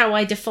almost how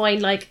I define,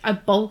 like, a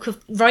bulk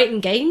of writing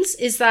games,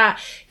 is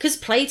that, because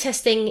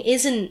playtesting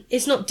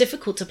it's not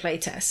difficult to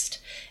playtest,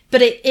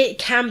 but it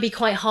can be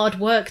quite hard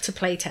work to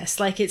playtest.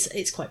 Like,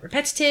 it's quite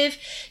repetitive,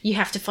 you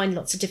have to find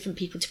lots of different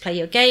people to play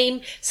your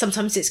game,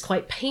 sometimes it's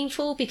quite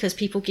painful, because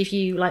people give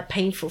you, like,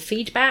 painful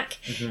feedback,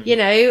 you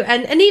know,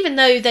 and even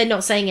though they're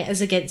not saying it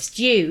as against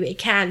you, it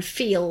can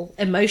feel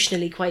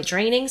emotionally quite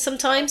draining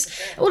sometimes.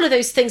 All of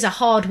those things are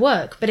hard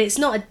work, but it's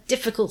not a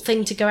difficult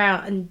thing to go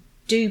out and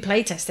do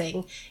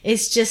playtesting.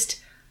 It's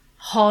just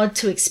hard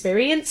to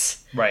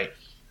experience. Right.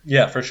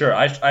 Yeah, for sure.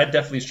 I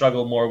definitely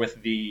struggle more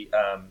with the,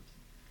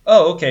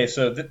 oh, okay,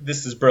 so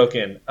this is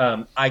broken.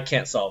 I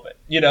can't solve it.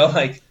 You know,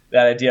 like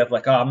that idea of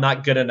like, oh, I'm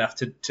not good enough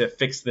to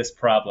fix this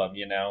problem,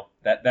 you know.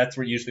 That's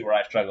usually where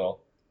I struggle.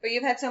 But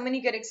you've had so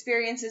many good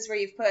experiences where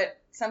you've put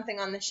something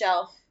on the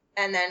shelf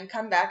and then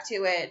come back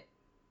to it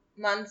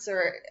months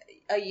or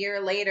a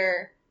year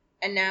later,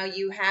 and now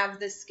you have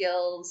the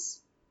skills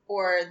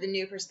or the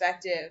new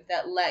perspective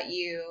that let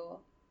you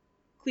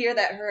clear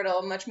that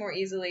hurdle much more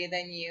easily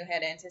than you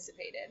had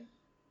anticipated.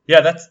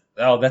 Yeah, that's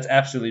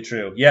absolutely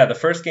true. Yeah, the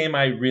first game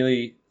I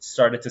really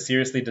started to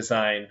seriously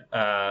design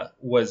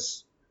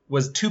was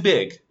too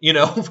big, you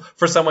know,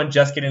 for someone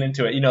just getting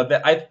into it. You know,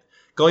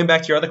 going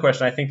back to your other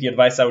question, I think the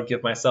advice I would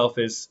give myself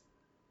is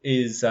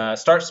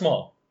start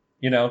small.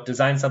 You know,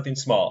 design something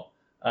small.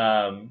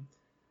 And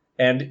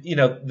you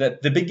know,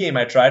 the big game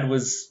I tried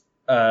was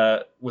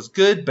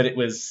good, but it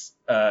was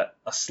a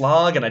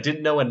slog, and I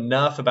didn't know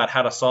enough about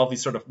how to solve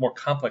these sort of more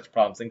complex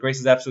problems. And Grace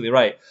is absolutely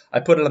right.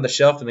 I put it on the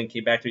shelf and then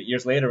came back to it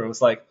years later and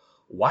was like,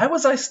 why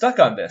was I stuck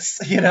on this?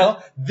 You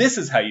know, this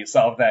is how you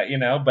solve that, you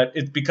know, but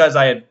it's because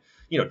I had,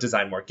 you know,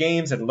 designed more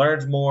games and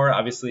learned more,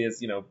 obviously, as,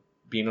 you know,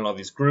 being in all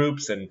these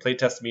groups and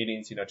playtest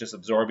meetings, you know, just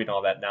absorbing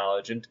all that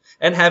knowledge and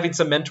having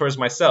some mentors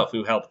myself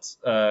who helped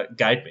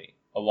guide me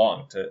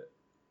along to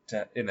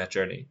in that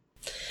journey.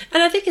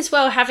 And I think as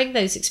well, having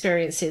those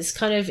experiences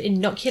kind of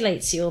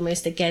inoculates you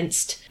almost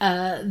against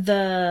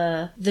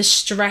the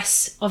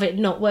stress of it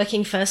not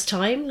working first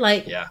time.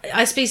 Like, yeah.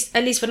 I suppose,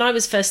 at least when I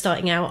was first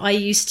starting out, I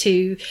used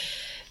to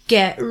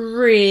get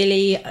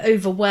really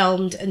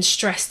overwhelmed and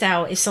stressed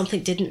out if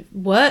something didn't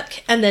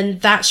work. And then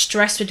that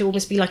stress would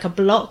almost be like a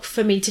block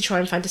for me to try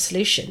and find a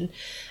solution.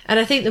 And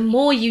I think the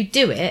more you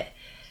do it,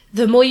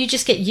 the more you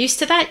just get used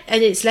to that,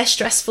 and it's less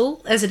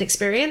stressful as an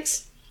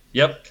experience.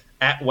 Yep,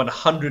 at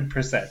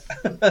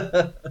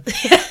 100%.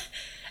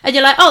 And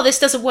you're like, oh, this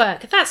doesn't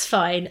work. That's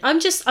fine. I'm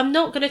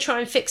not going to try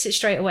and fix it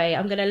straight away.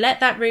 I'm going to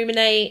let that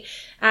ruminate,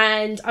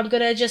 and I'm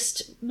going to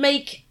just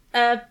make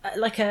I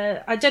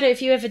don't know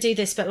if you ever do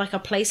this, but like a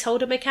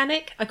placeholder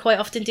mechanic. I quite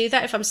often do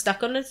that if I'm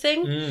stuck on a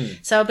thing.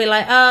 So I'll be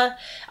like,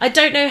 I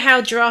don't know how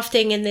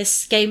drafting in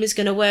this game is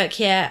going to work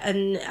yet,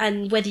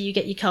 and whether you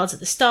get your cards at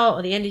the start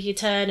or the end of your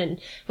turn,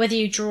 and whether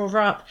you draw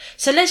up.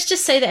 So let's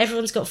just say that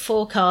everyone's got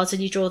 4 cards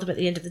and you draw them at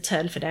the end of the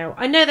turn for now.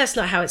 I know that's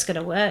not how it's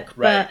going to work,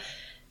 right. But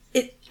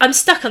I'm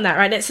stuck on that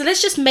right now. So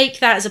let's just make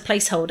that as a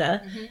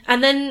placeholder,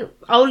 and then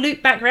I'll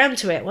loop back round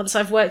to it once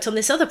I've worked on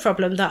this other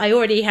problem that I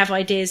already have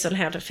ideas on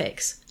how to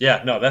fix.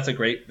 Yeah, no, that's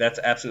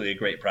absolutely a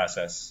great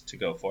process to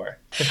go for.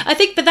 I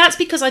think, but that's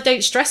because I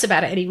don't stress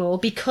about it anymore,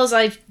 because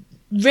I've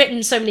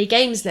written so many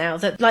games now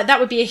that that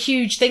would be a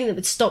huge thing that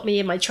would stop me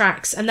in my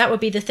tracks, and that would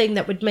be the thing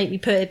that would make me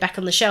put it back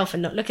on the shelf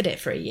and not look at it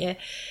for a year.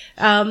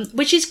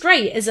 Which is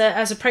great as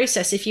a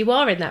process if you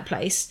are in that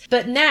place.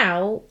 But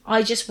now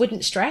I just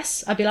wouldn't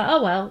stress. I'd be like,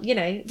 oh, well,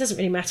 it doesn't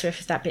really matter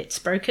if that bit's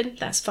broken.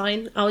 That's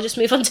fine. I'll just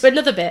move on to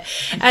another bit.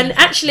 And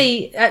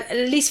actually, at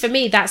least for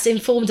me, that's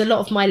informed a lot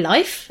of my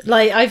life.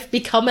 Like, I've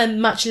become a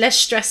much less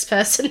stressed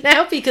person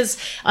now because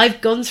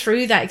I've gone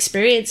through that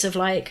experience of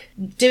like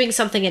doing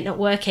something and not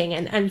working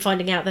and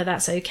finding out that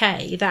that's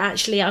okay. That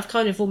actually I've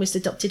kind of almost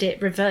adopted it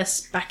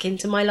reverse back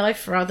into my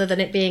life, rather than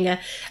it being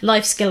a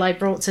life skill I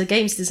brought to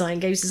games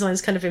design. Games design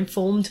kind of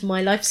informed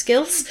my life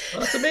skills. Well,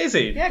 that's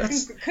amazing. Yeah,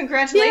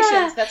 congratulations.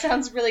 Yeah. That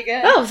sounds really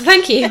good. Oh,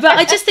 thank you. But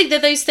I just think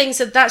that those things,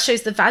 that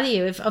shows the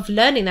value of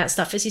learning that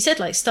stuff. As you said,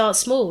 like, start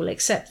small,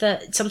 except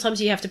that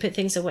sometimes you have to put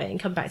things away and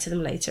come back to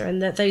them later,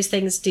 and that those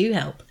things do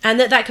help, and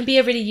that can be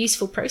a really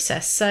useful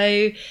process.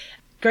 So,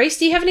 Grace,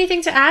 do you have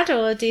anything to add,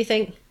 or do you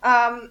think?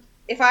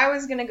 If I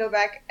was going to go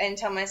back and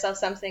tell myself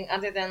something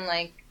other than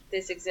like,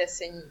 this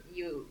exists and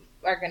you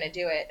are going to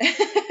do it,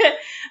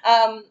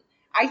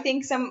 I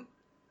think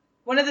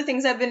one of the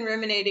things I've been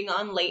ruminating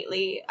on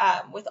lately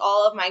with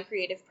all of my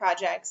creative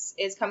projects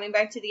is coming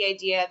back to the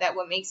idea that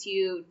what makes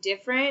you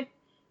different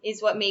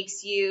is what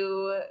makes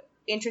you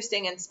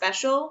interesting and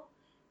special.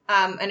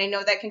 And I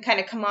know that can kind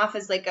of come off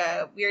as like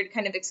a weird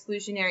kind of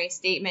exclusionary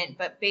statement,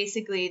 but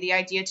basically the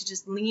idea to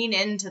just lean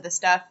into the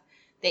stuff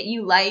that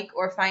you like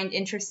or find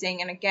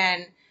interesting. And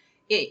again,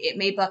 it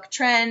may buck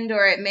trend,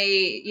 or it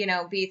may,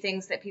 be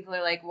things that people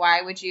are like,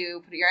 why would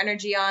you put your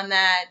energy on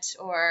that?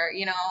 Or,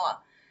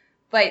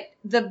 but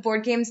the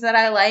board games that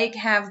I like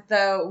have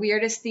the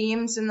weirdest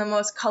themes and the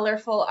most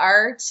colorful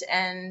art,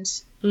 and,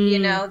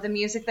 the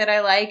music that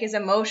I like is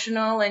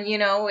emotional, and,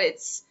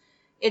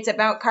 it's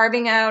about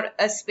carving out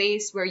a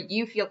space where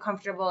you feel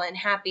comfortable and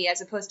happy,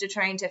 as opposed to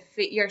trying to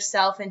fit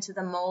yourself into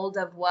the mold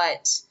of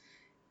what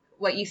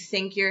you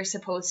think you're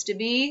supposed to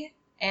be.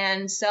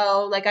 And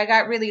so, like, I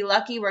got really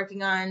lucky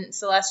working on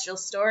Celestial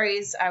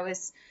Stories. I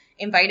was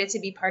invited to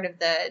be part of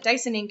the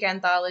Dyson Inc.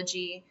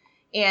 anthology,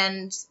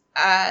 and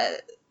I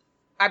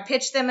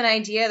pitched them an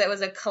idea that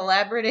was a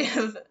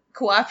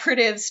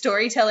cooperative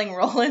storytelling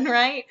roll and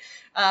write.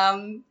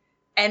 And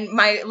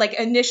my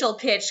initial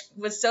pitch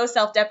was so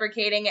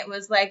self-deprecating. It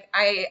was like,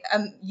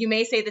 you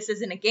may say this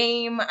isn't a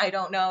game. I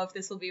don't know if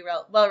this will be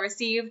well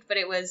received, but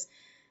it was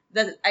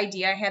the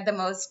idea I had the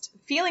most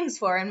feelings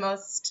for and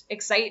most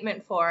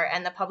excitement for.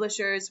 And the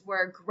publishers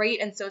were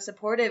great and so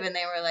supportive. And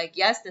they were like,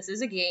 yes, this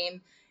is a game,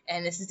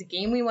 and this is a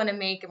game we want to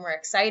make, and we're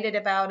excited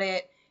about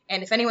it.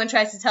 And if anyone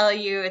tries to tell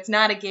you it's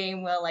not a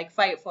game, we'll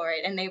fight for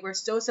it. And they were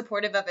so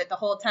supportive of it the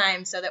whole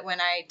time, so that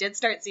when I did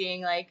start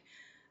seeing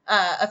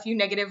a few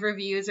negative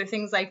reviews or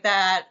things like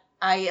that,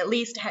 I at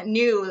least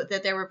knew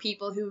that there were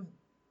people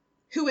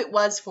who it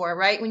was for,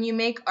 right? When you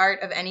make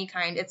art of any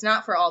kind, it's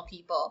not for all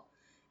people.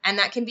 And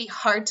that can be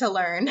hard to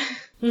learn.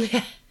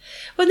 Yeah.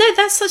 Well, no,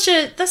 that's such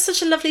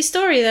a lovely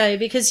story, though,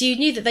 because you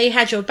knew that they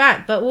had your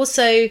back, but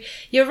also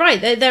you're right.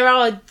 There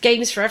are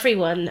games for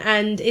everyone,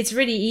 and it's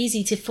really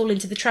easy to fall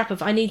into the trap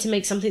of, I need to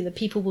make something that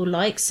people will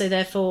like, so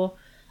therefore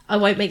I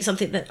won't make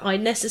something that I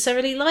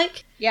necessarily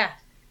like. Yeah.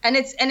 And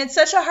it's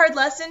such a hard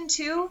lesson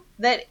too,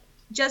 that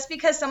just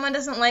because someone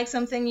doesn't like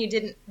something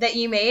that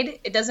you made,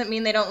 it doesn't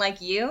mean they don't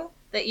like you.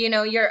 That,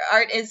 your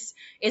art is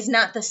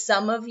not the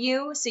sum of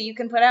you. So you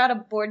can put out a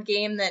board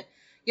game that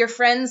your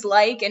friends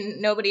like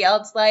and nobody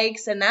else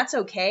likes, and that's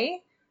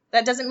okay.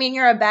 That doesn't mean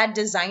you're a bad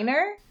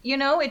designer.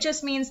 It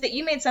just means that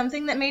you made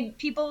something that made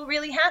people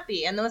really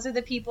happy, and those are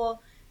the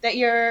people that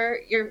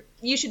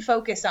you should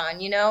focus on.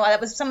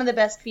 That was some of the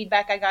best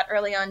feedback I got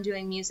early on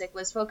doing music,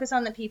 was focus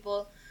on the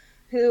people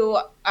who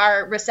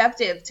are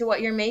receptive to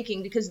what you're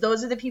making, because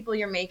those are the people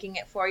you're making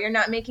it for. You're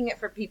not making it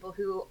for people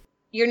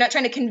you're not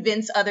trying to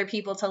convince other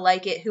people to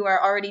like it who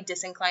are already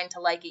disinclined to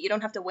like it. You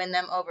don't have to win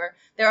them over.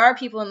 There are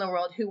people in the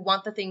world who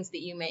want the things that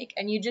you make,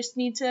 and you just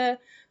need to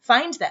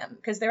find them,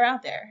 because they're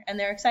out there and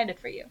they're excited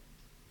for you.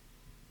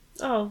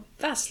 Oh,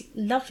 that's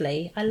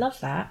lovely. I love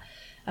that.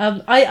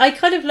 I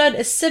kind of learned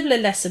a similar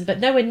lesson, but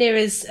nowhere near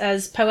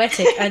as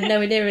poetic and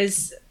nowhere near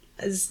as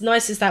as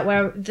nice as that,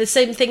 where the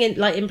same thing in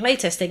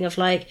playtesting of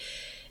like,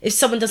 if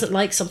someone doesn't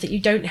like something, you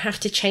don't have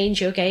to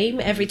change your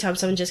game every time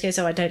someone just goes,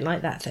 oh, I don't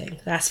like that thing.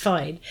 That's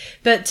fine.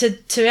 But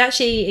to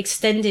actually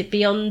extend it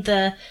beyond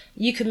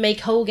you can make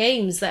whole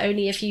games that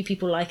only a few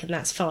people like and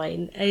that's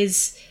fine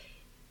is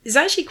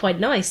actually quite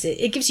nice.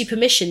 It gives you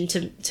permission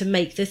to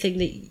make the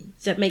thing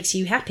that makes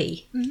you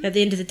happy. Mm-hmm. At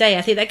the end of the day,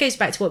 I think that goes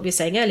back to what we were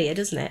saying earlier,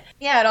 doesn't it?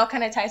 Yeah, it all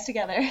kind of ties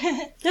together.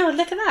 Oh,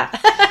 look at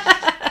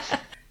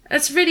that.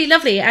 That's really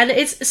lovely, and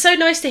it's so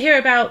nice to hear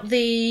about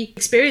the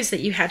experience that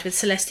you had with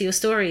Celestial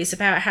Stories,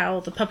 about how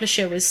the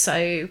publisher was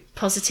so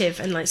positive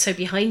and like so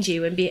behind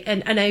you,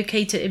 and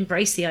okay to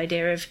embrace the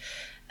idea of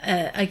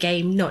a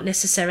game not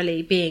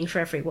necessarily being for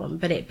everyone,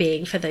 but it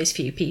being for those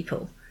few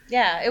people.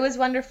 Yeah, it was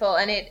wonderful,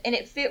 and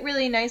it fit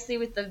really nicely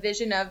with the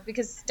vision of,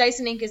 because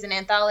Dyson Inc. is an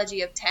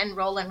anthology of 10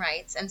 roll and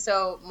writes, and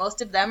so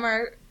most of them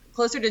are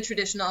closer to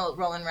traditional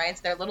roll and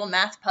writes. They're little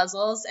math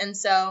puzzles, and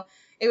so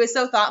it was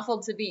so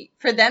thoughtful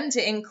for them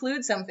to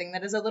include something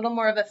that is a little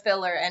more of a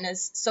filler and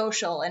is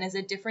social and is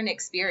a different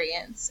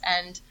experience.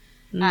 And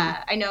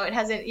I know it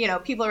hasn't,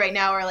 people right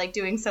now are like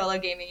doing solo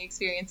gaming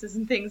experiences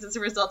and things as a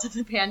result of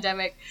the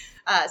pandemic.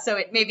 So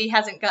it maybe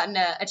hasn't gotten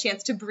a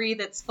chance to breathe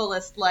its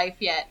fullest life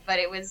yet. But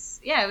it was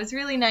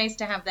really nice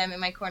to have them in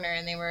my corner,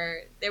 and they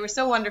were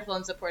so wonderful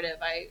and supportive.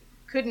 I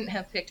couldn't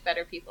have picked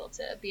better people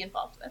to be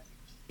involved with.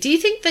 Do you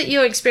think that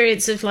your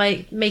experience of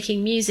like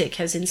making music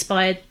has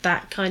inspired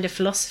that kind of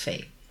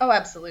philosophy? Oh,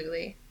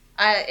 absolutely.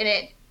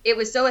 And it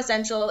was so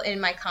essential in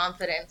my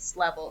confidence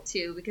level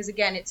too, because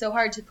again, it's so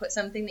hard to put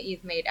something that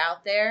you've made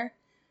out there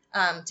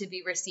to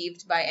be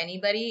received by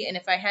anybody. And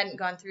if I hadn't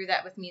gone through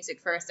that with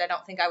music first, I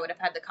don't think I would have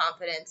had the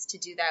confidence to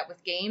do that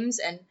with games.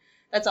 And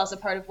that's also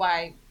part of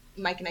why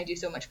Mike and I do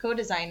so much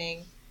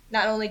co-designing.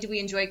 Not only do we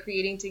enjoy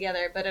creating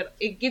together, but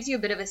it gives you a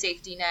bit of a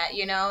safety net.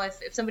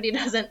 If somebody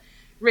doesn't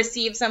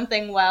receive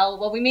something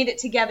well, we made it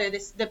together.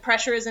 The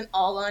pressure isn't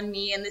all on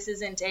me, and this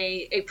isn't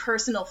a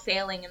personal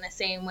failing in the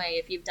same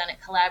way if you've done it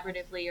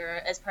collaboratively or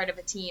as part of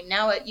a team.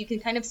 Now you can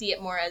kind of see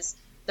it more as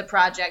the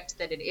project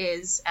that it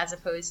is, as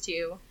opposed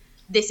to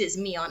this is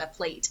me on a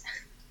plate.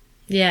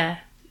 Yeah.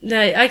 No,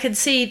 I can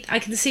see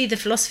the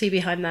philosophy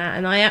behind that,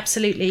 and I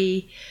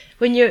absolutely,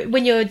 when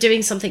you're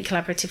doing something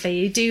collaboratively,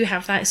 you do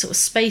have that sort of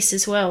space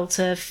as well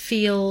to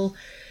feel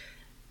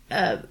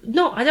I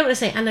don't want to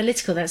say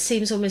analytical, that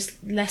seems almost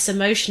less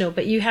emotional,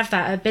 but you have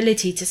that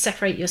ability to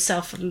separate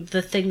yourself from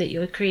the thing that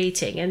you're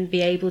creating and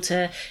be able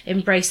to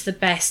embrace the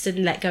best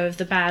and let go of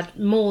the bad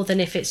more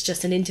than if it's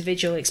just an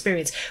individual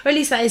experience. Or at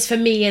least that is for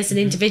me as an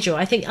individual.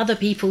 I think other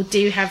people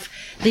do have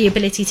the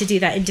ability to do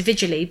that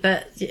individually,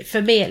 but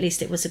for me at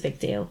least it was a big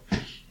deal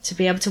to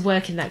be able to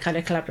work in that kind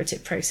of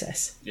collaborative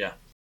process. Yeah.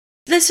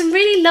 There's some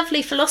really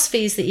lovely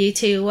philosophies that you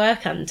two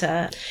work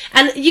under.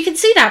 And you can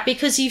see that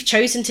because you've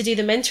chosen to do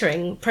the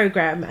mentoring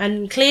program,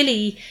 and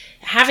clearly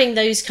having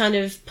those kind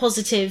of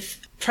positive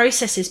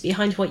processes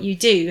behind what you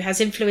do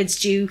has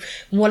influenced you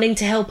wanting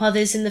to help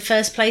others in the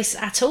first place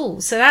at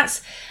all. So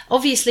that's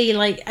obviously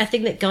like a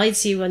thing that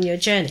guides you on your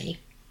journey.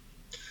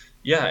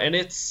 Yeah, and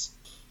it's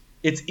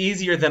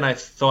easier than I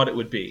thought it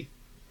would be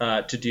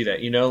to do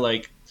that.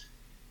 Like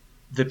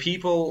the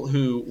people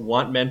who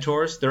want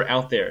mentors, they're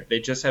out there.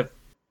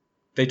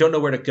 They don't know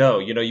where to go.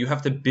 You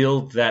have to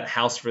build that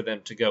house for them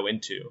to go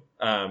into.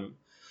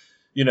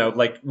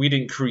 Like we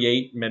didn't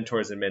create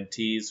mentors and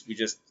mentees. We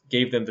just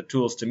gave them the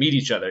tools to meet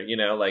each other,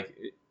 like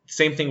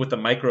same thing with the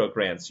micro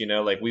grants,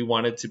 like we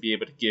wanted to be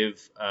able to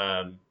give,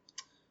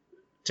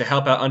 to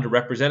help out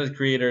underrepresented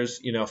creators,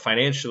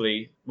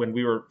 financially. When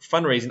we were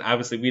fundraising,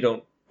 obviously we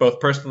don't both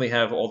personally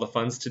have all the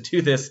funds to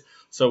do this.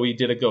 So we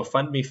did a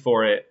GoFundMe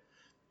for it.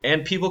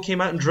 And people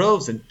came out in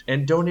droves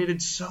and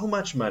donated so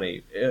much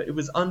money. It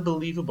was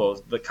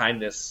unbelievable, the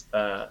kindness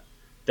that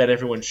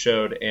everyone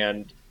showed.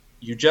 And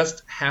you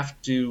just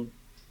have to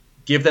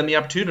give them the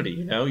opportunity.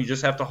 You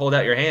just have to hold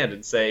out your hand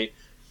and say,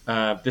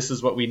 this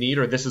is what we need,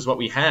 or this is what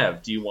we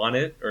have. Do you want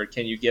it, or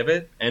can you give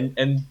it?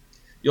 And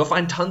you'll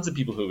find tons of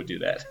people who would do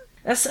that.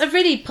 That's a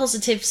really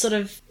positive sort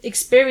of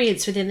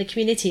experience within the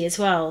community as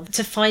well,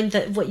 to find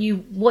that what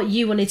you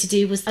wanted to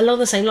do was along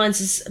the same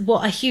lines as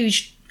what a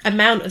huge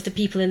amount of the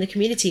people in the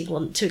community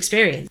want to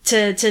experience.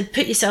 To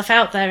put yourself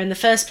out there in the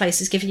first place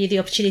has given you the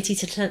opportunity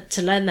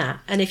to learn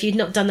that. And if you'd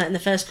not done that in the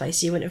first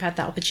place, you wouldn't have had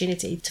that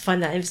opportunity to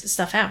find that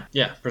stuff out.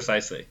 Yeah,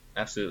 precisely.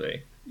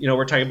 Absolutely.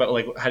 We're talking about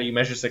like how do you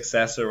measure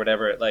success or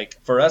whatever.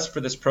 Like for us, for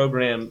this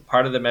program,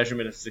 part of the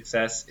measurement of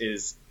success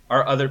is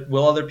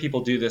will other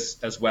people do this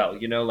as well?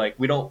 Like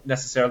we don't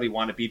necessarily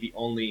want to be the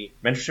only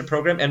mentorship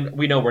program, and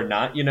we know we're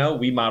not.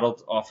 We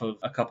modeled off of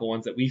a couple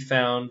ones that we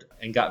found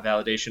and got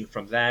validation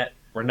from that.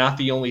 We're not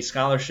the only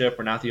scholarship.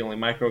 We're not the only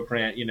micro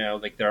grant.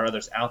 Like there are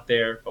others out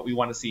there, but we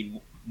want to see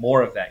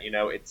more of that.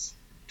 It's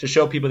to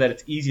show people that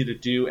it's easy to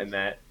do and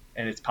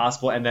it's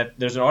possible, and that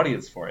there's an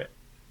audience for it.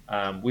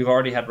 We've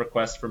already had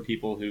requests from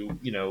people who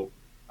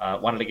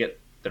wanted to get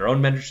their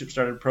own mentorship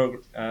started,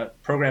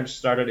 programs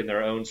started in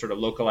their own sort of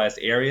localized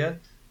area.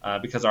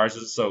 because ours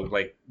is so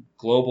like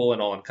global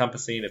and all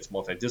encompassing. It's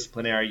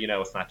multidisciplinary. You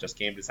know, it's not just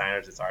game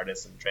designers, it's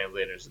artists and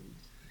translators and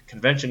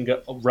convention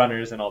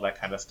runners and all that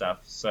kind of stuff.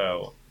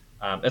 So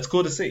it's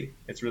cool to see.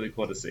 It's really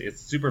cool to see.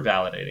 It's super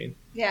validating.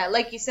 Yeah,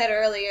 like you said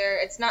earlier,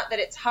 it's not that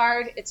it's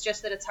hard, it's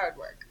just that it's hard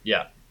work.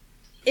 Yeah.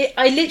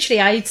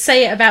 I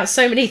say it about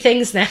so many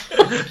things now.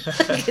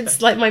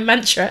 It's like my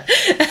mantra.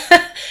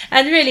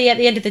 And really, at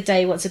the end of the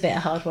day, what's a bit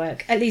of hard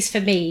work? At least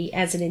for me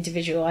as an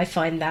individual, I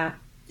find that,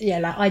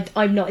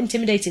 I'm not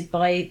intimidated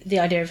by the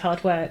idea of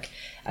hard work.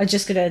 I'm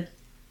just going to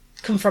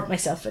confront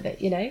myself with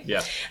it,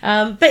 Yeah.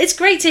 But it's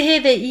great to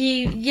hear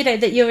that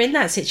that you're in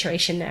that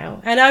situation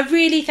now. And I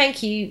really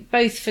thank you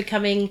both for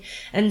coming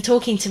and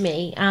talking to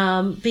me,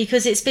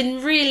 because it's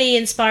been really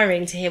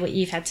inspiring to hear what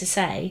you've had to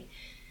say.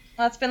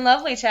 Well, it's been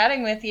lovely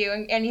chatting with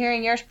you and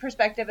hearing your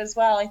perspective as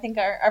well. I think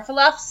our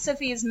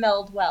philosophies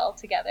meld well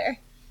together.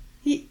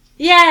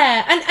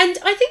 Yeah, and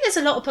I think there's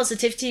a lot of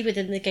positivity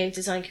within the game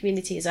design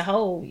community as a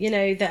whole,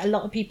 that a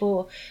lot of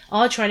people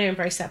are trying to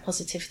embrace that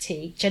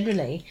positivity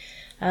generally.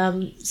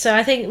 So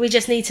I think we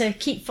just need to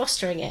keep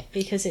fostering it,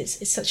 because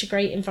it's such a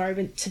great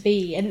environment to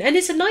be. And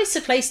it's a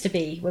nicer place to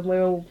be when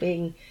we're all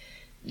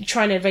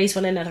trying to raise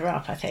one another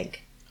up, I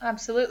think.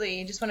 Absolutely.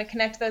 You just want to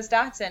connect those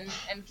dots and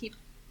keep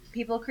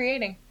people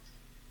creating.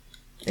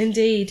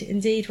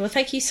 Indeed. Well,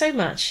 thank you so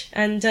much.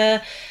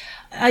 And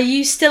are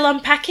you still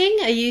unpacking?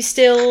 Are you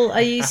still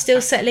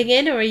settling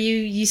in, or are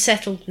you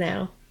settled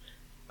now?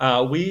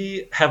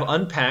 We have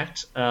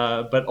unpacked,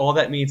 but all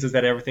that means is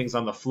that everything's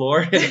on the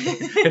floor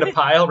in a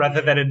pile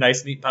rather than in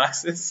nice, neat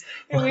boxes.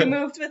 And we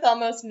moved with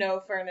almost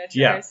no furniture.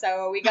 Yeah.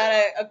 So we got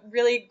a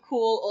really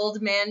cool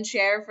old man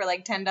chair for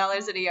like $10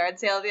 at a yard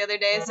sale the other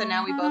day. So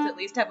now we both at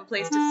least have a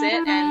place to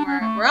sit,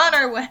 and we're on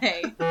our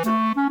way.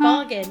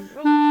 Bargain.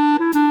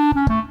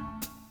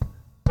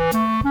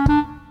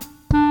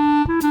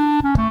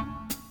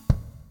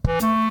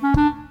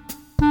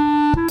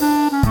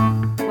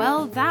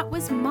 Well, that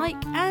was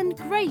Mike and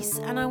Grace,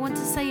 and I want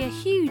to say a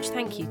huge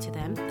thank you to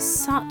them.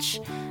 Such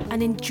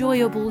an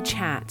enjoyable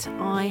chat.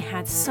 I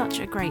had such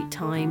a great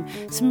time.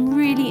 Some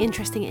really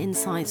interesting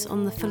insights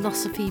on the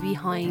philosophy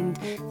behind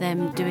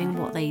them doing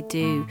what they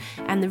do,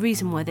 and the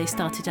reason why they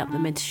started up the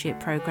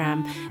mentorship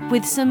program,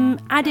 with some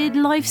added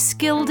life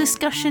skill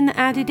discussion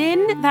added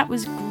in. That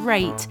was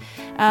great.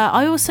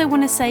 I also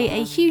want to say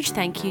a huge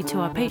thank you to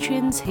our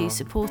Patreons who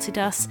supported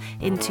us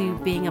into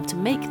being able to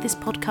make this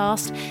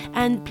podcast,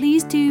 and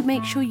please do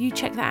make sure you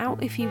check that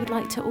out if you would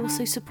like to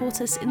also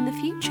support us in the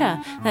future.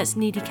 That's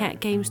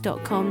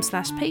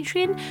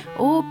needycatgames.com/Patreon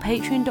or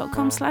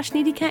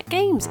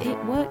patreon.com/needycatgames.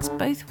 It works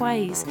both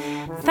ways.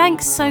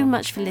 Thanks so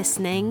much for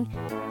listening.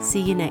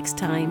 See you next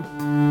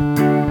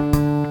time.